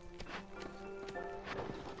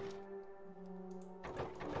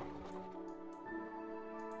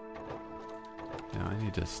 Now I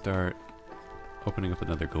need to start opening up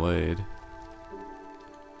another glade.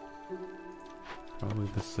 Probably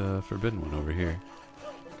this forbidden one over here.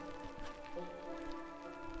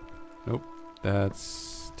 Nope,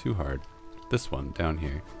 that's too hard. This one down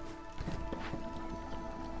here.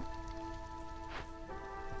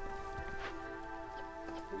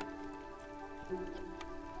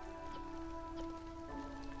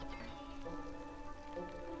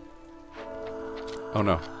 Oh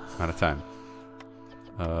no, I'm out of time.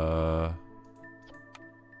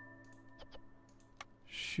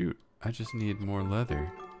 Shoot, I just need more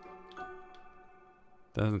leather.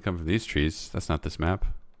 That doesn't come from these trees. That's not this map.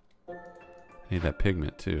 I need that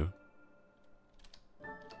pigment too.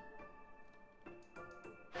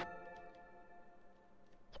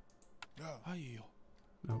 Aio.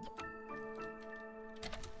 Nope.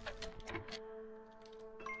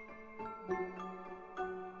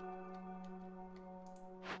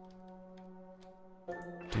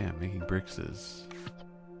 Damn, making bricks is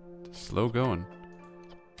slow going.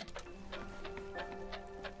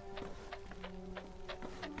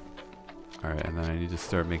 Alright, and then I need to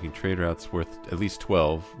start making trade routes worth at least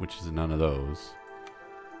 12, which is none of those.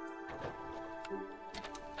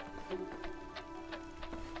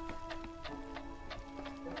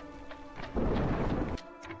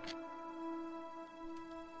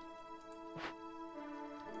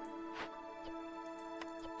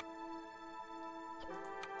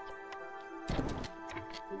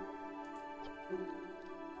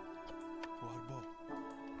 Warbo.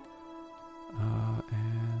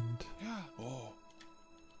 And Yeah. Oh.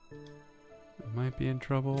 I might be in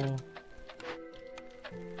trouble.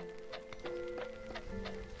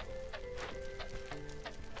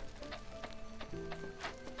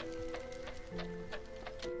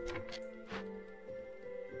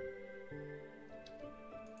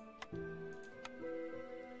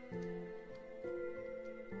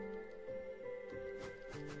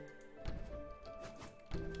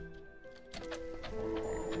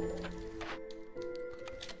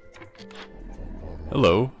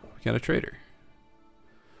 Hello, we got a trader.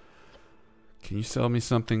 Can you sell me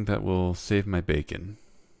something that will save my bacon?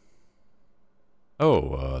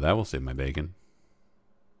 Oh, that will save my bacon.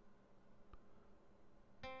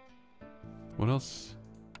 What else?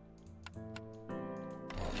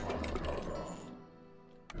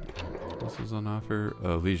 What else is on offer?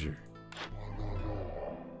 Leisure.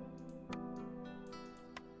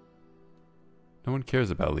 No one cares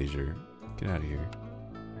about leisure. Get out of here.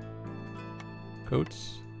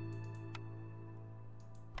 Coats.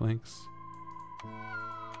 Planks.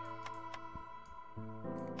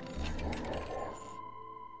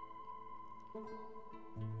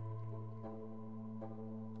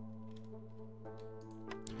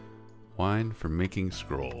 Wine for making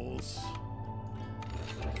scrolls.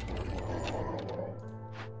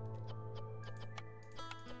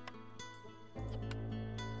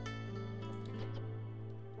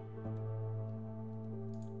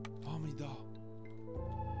 Amida.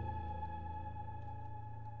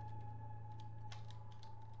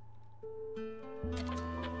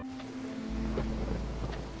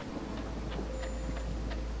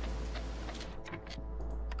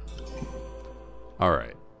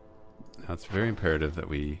 Alright. Now it's very imperative that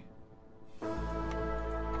we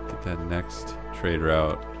get that next trade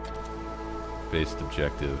route based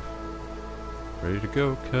objective ready to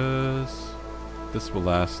go, because this will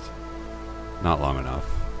last not long enough.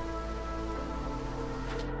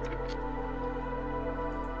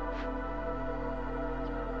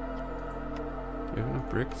 Do you have enough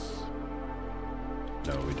bricks?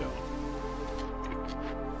 No, we don't.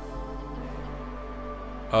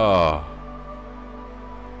 Oh.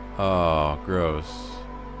 Oh, gross.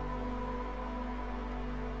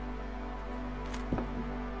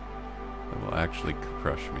 That will actually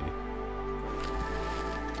crush me.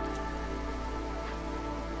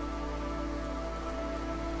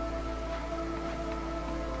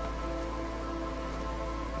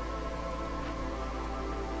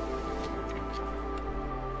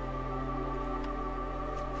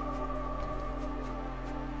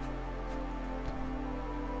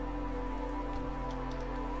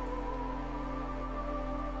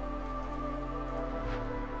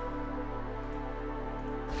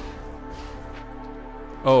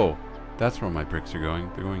 Oh, that's where my bricks are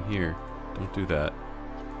going. They're going here. Don't do that.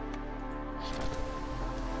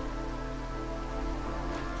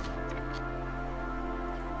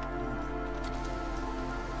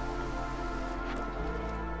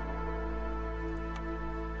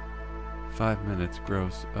 Five minutes,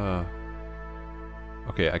 gross.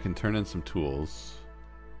 Okay, I can turn in some tools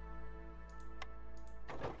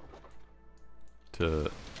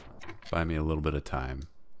to buy me a little bit of time.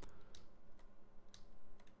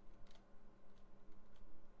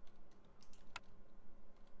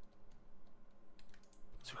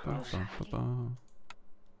 Bum, bum, bum, bum.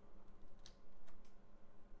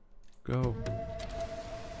 Go.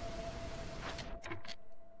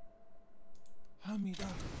 합니다.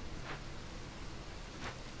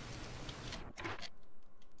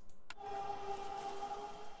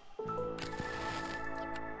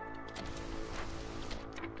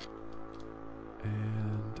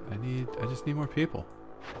 And I just need more people.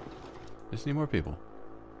 Just need more people.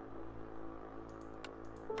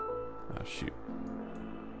 Oh shoot.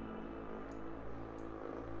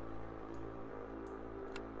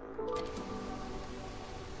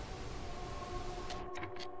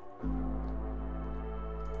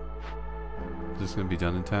 Is this gonna be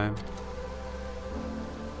done in time?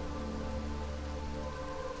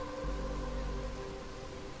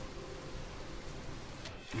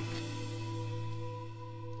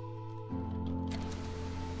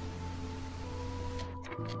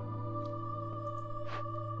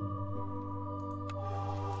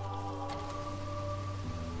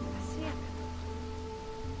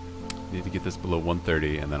 Need to get this below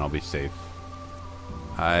 130 and then I'll be safe.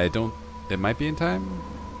 I don't... It might be in time?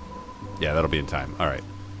 Yeah, that'll be in time. Alright.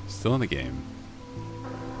 Still in the game.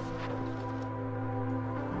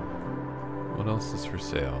 What else is for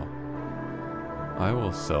sale? I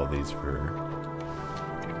will sell these for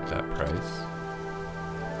that price.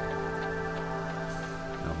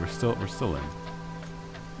 No, we're still in.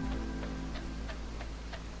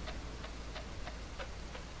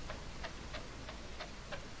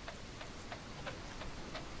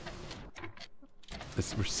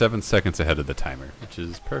 We're 7 seconds ahead of the timer, which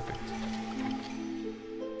is perfect.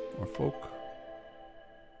 More folk.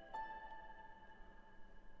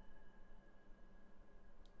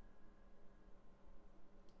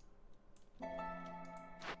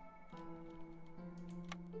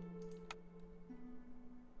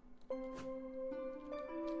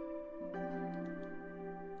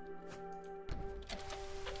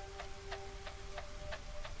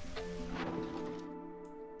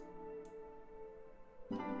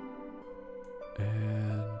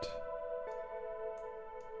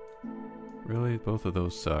 Really, both of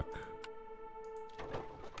those suck.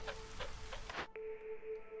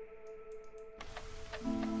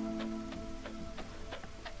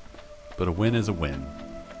 But a win is a win.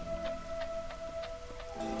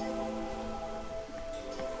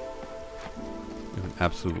 We have an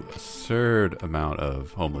absolute absurd amount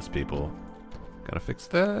of homeless people. Gotta fix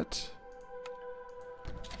that.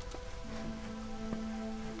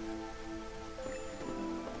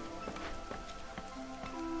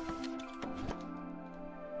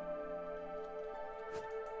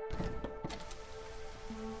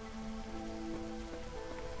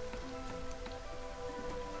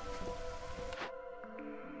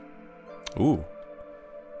 Ooh.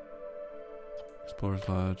 Explorer's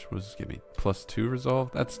Lodge. What does this give me? +2 resolve?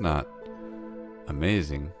 That's not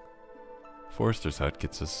amazing. Forester's Hut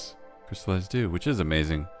gets us Crystallized Dew, which is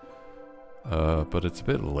amazing. But it's a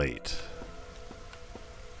bit late.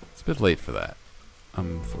 It's a bit late for that,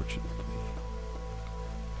 unfortunately.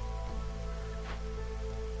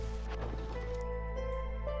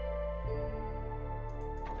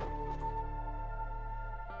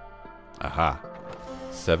 Aha.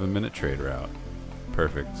 7-minute trade route.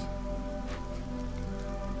 Perfect.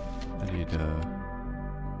 I need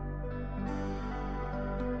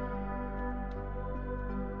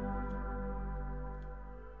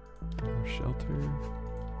more shelter.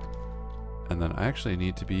 And then I actually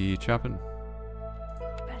need to be chopping.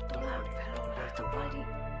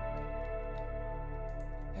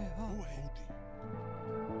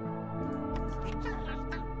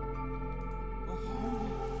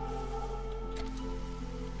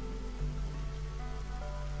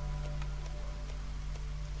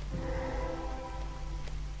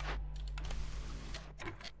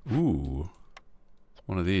 Ooh.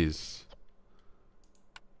 One of these.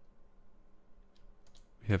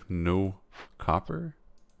 We have no copper?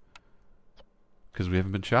 Because we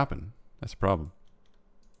haven't been shopping. That's a problem.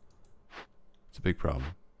 It's a big problem.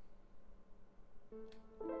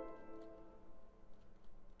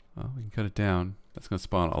 Well, we can cut it down. That's going to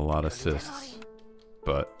spawn a lot of cysts.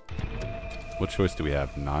 But what choice do we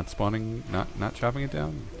have? Not spawning, not chopping it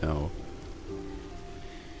down? No.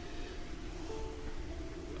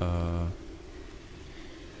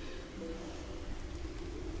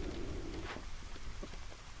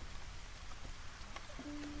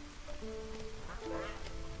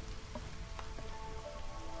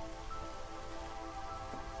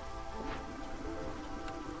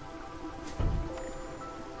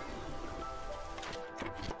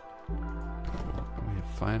 We have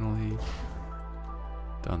finally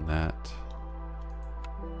done that.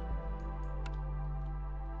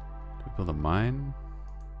 Build a mine.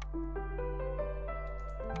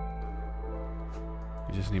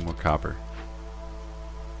 We just need more copper.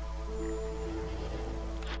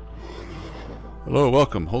 Hello,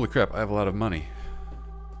 welcome. Holy crap, I have a lot of money.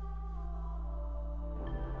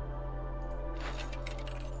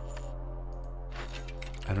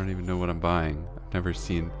 I don't even know what I'm buying. I've never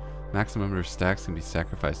seen maximum number of stacks can be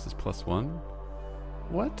sacrificed as +1.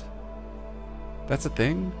 What? That's a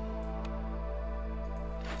thing?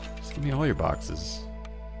 Just give me all your boxes.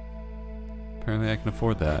 Apparently I can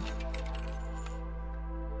afford that.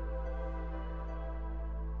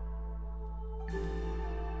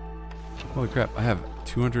 Holy crap, I have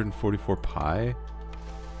 244 pi?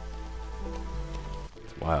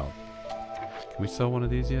 It's wild. Can we sell one of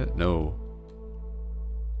these yet? No.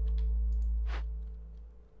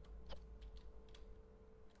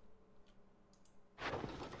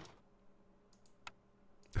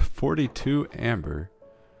 $42 amber.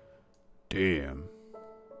 Damn.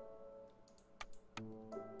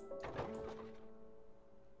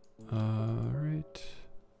 Alright.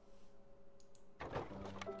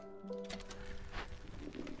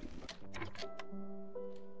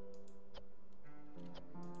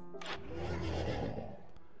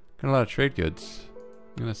 Got a lot of trade goods.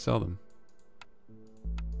 I'm gonna sell them.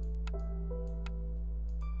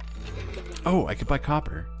 Oh, I could buy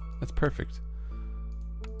copper. That's perfect.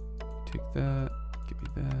 Take that. Give me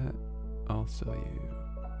that. I'll sell you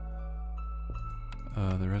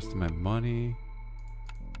the rest of my money.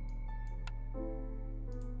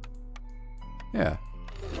 Yeah.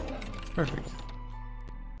 It's perfect.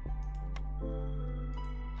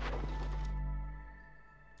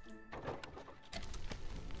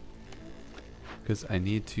 Because I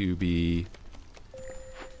need to be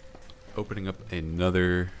opening up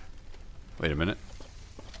another... Wait a minute.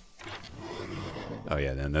 Oh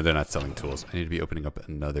yeah, no, they're not selling tools. I need to be opening up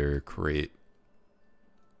another crate.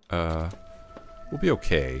 We'll be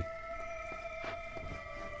okay.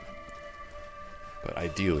 But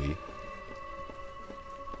ideally...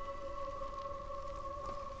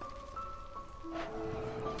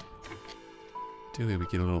 Ideally we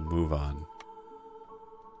get a little move on.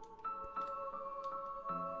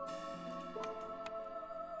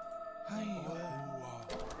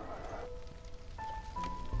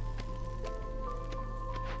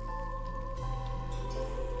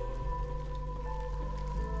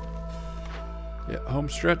 Yeah, home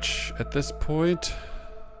stretch at this point.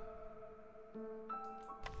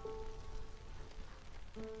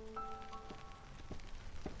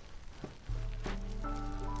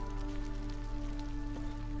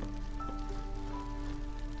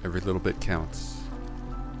 Every little bit counts.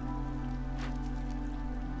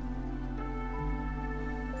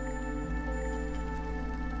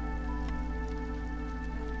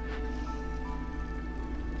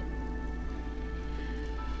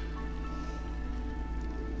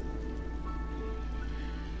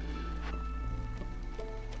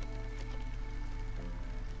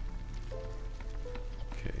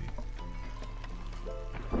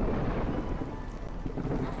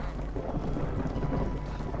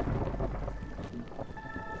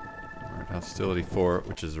 Hostility 4,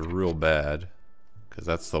 which is real bad, because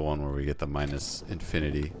that's the one where we get the minus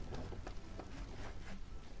infinity.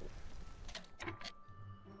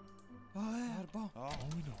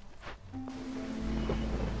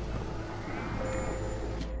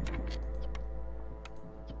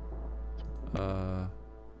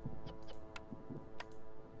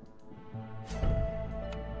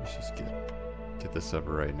 Let's just get this up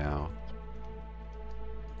right now.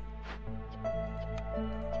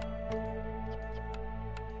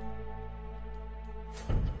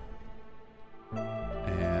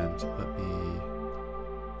 Let me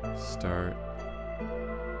start.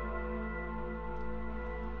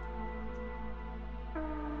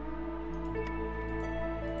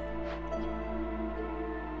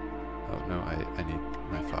 Oh no, I need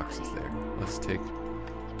my foxes there. Let's take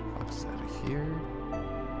foxes out of here.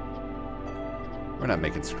 We're not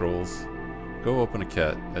making scrolls. Go open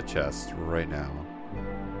a chest right now.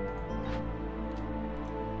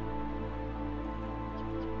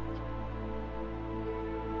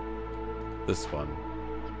 This one.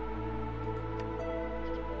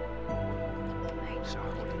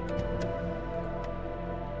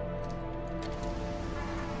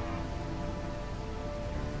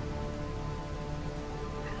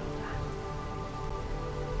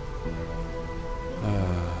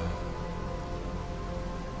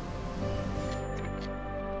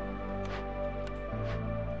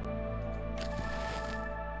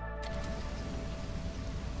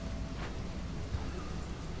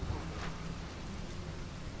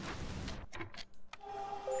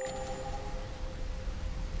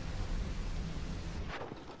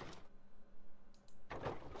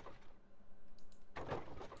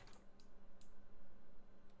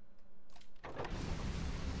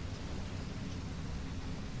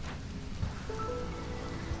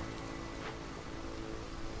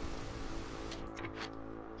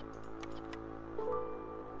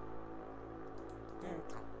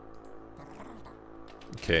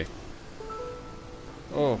 Okay.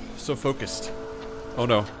 Oh, so focused. Oh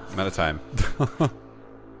no, I'm out of time.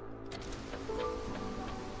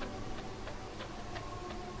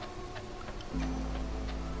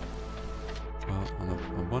 Well,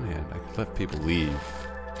 on one hand, I could let people leave.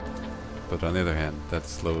 But on the other hand, that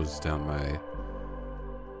slows down my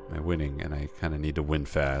winning, and I kind of need to win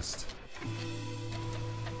fast.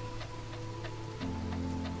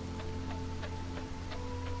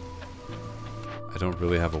 I don't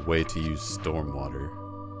really have a way to use stormwater.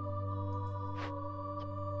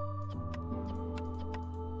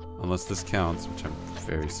 Unless this counts, which I'm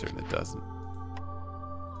very certain it doesn't.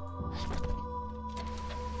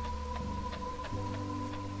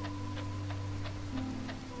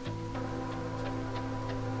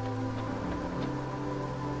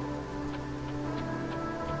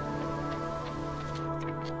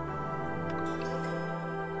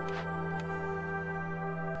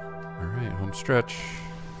 Alright, home stretch.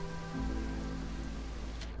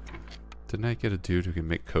 Didn't I get a dude who can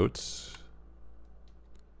make coats?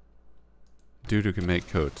 Dude who can make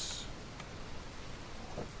coats.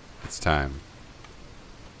 It's time.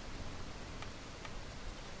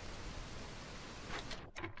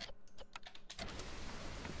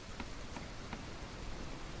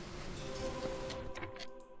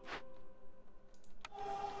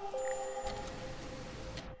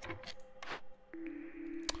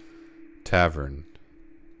 Tavern.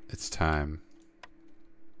 It's time.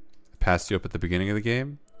 I passed you up at the beginning of the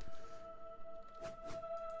game.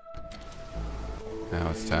 Now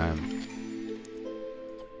it's time.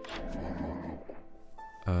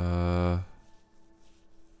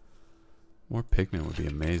 More pigment would be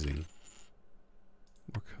amazing.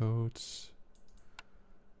 More coats.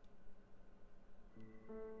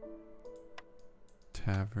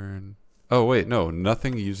 Tavern. Oh wait, no,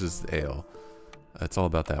 nothing uses ale. It's all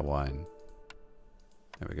about that wine.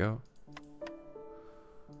 There we go.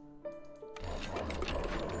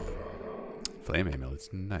 Flame ammo,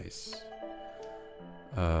 it's nice.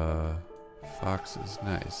 Fox is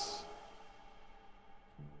nice.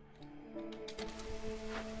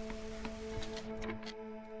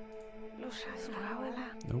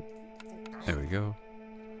 Nope. There we go.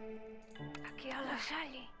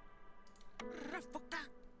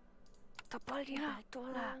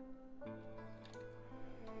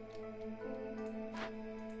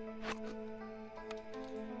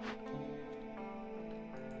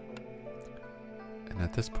 And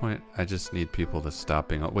at this point, I just need people to stop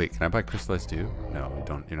being. Oh, wait, can I buy crystallized dew? No, you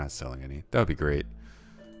don't. You're not selling any. That would be great.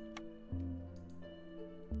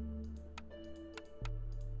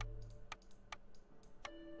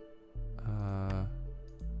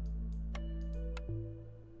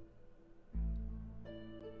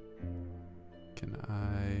 Can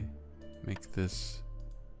I make this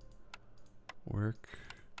work?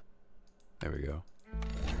 There we go.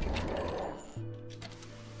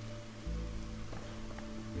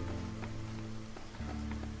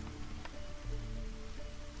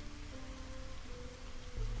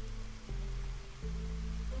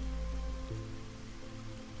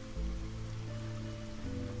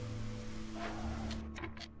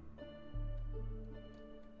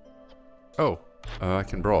 Oh, I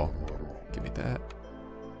can brawl. Give me that.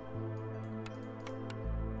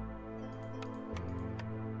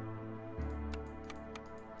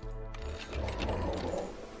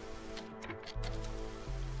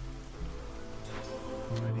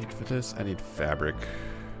 What do I need for this? I need fabric.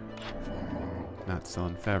 Not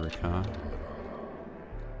selling fabric, huh?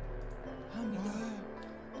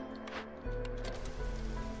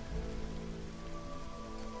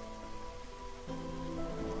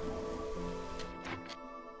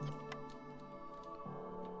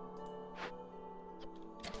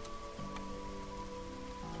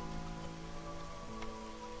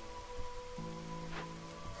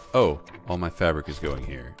 Oh, all my fabric is going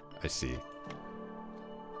here. I see.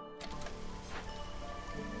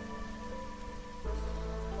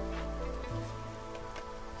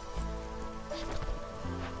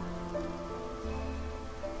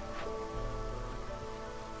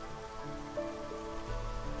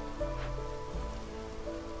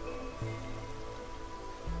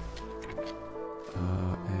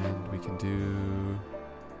 And we can do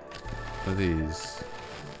these.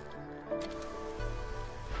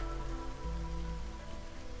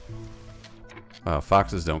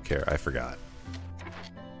 Foxes don't care. I forgot.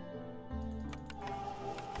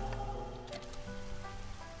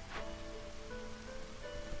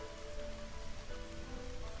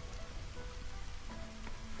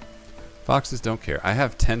 Foxes don't care. I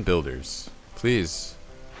have 10 builders. Please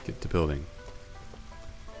get to building.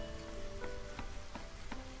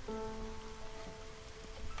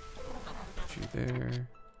 there.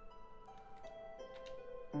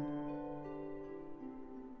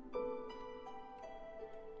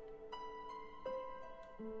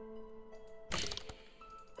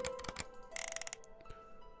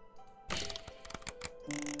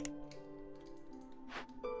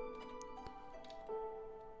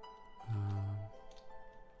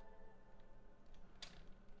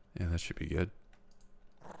 Yeah, that should be good.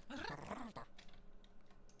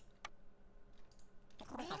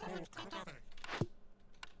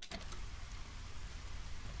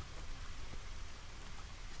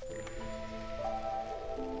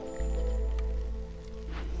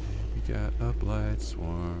 We got a blight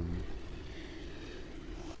swarm.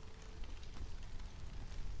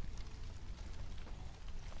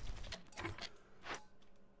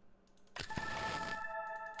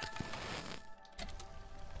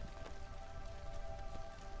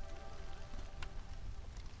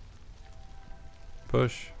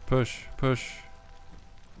 Push, push, push.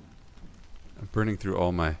 I'm burning through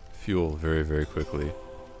all my fuel very, very quickly.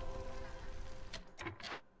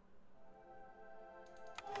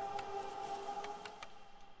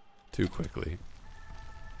 Too quickly.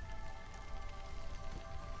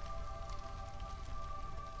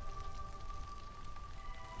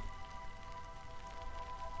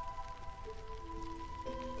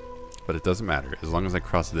 But it doesn't matter. As long as I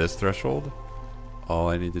cross this threshold, all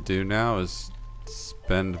I need to do now is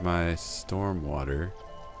spend my storm water,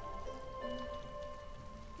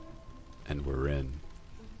 and we're in.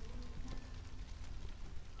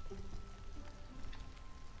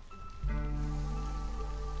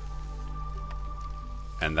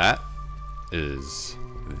 And that is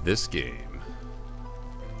this game.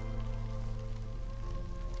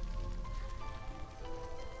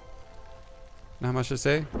 Not much to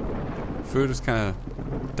say. Food is kind of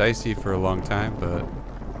dicey for a long time, but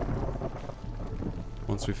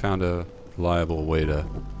once we found a reliable way to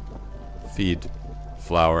feed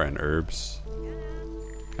flour and herbs,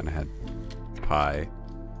 kind of had pie.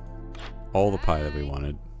 All the pie that we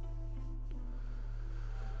wanted.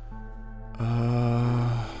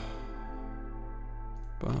 Bum,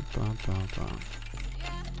 bum, bum, bum.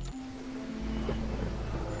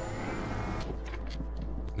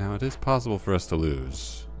 Now it is possible for us to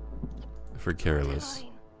lose if we're careless.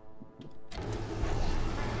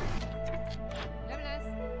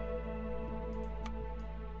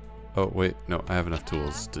 Oh wait, no, I have enough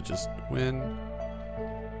tools to just win.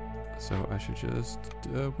 So I should just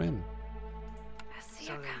win.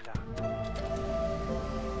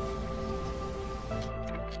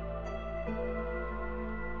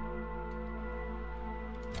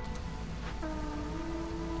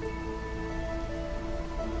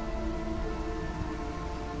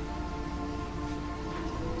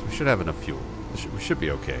 We should have enough fuel. We should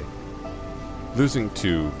be okay. Losing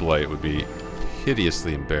to Blight would be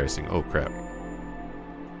hideously embarrassing. Oh crap.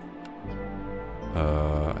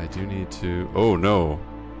 I do need to... Oh no!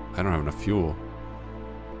 I don't have enough fuel.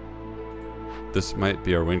 This might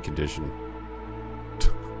be our win condition. It's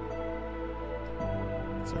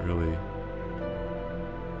a really...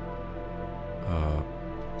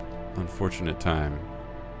 unfortunate time.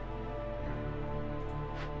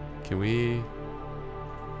 Can we...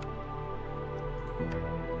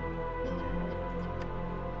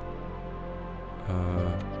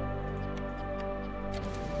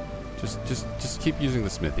 Just keep using the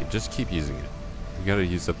smithy. Just keep using it. We gotta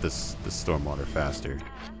use up this stormwater faster.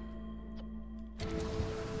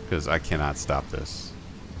 Because I cannot stop this.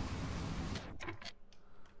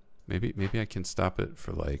 Maybe I can stop it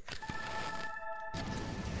for like...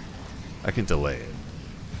 I can delay it.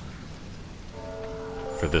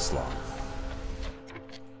 For this long.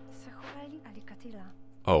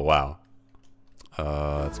 Oh wow.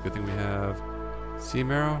 It's a good thing we have Sea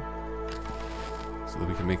Marrow. So that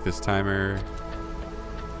we can make this timer.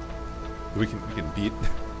 We can beat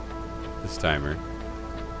this timer.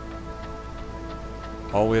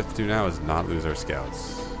 All we have to do now is not lose our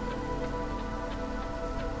scouts.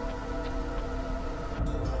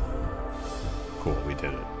 Cool, we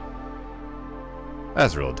did it.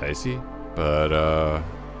 That's real dicey, but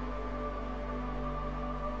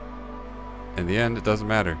in the end it doesn't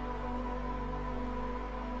matter.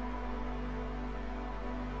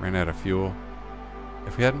 Ran out of fuel.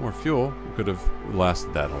 If we had more fuel, we could have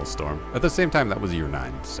lasted that whole storm. At the same time, that was year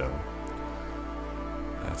 9, so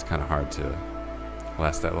that's kind of hard to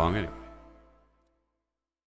last that long anyway.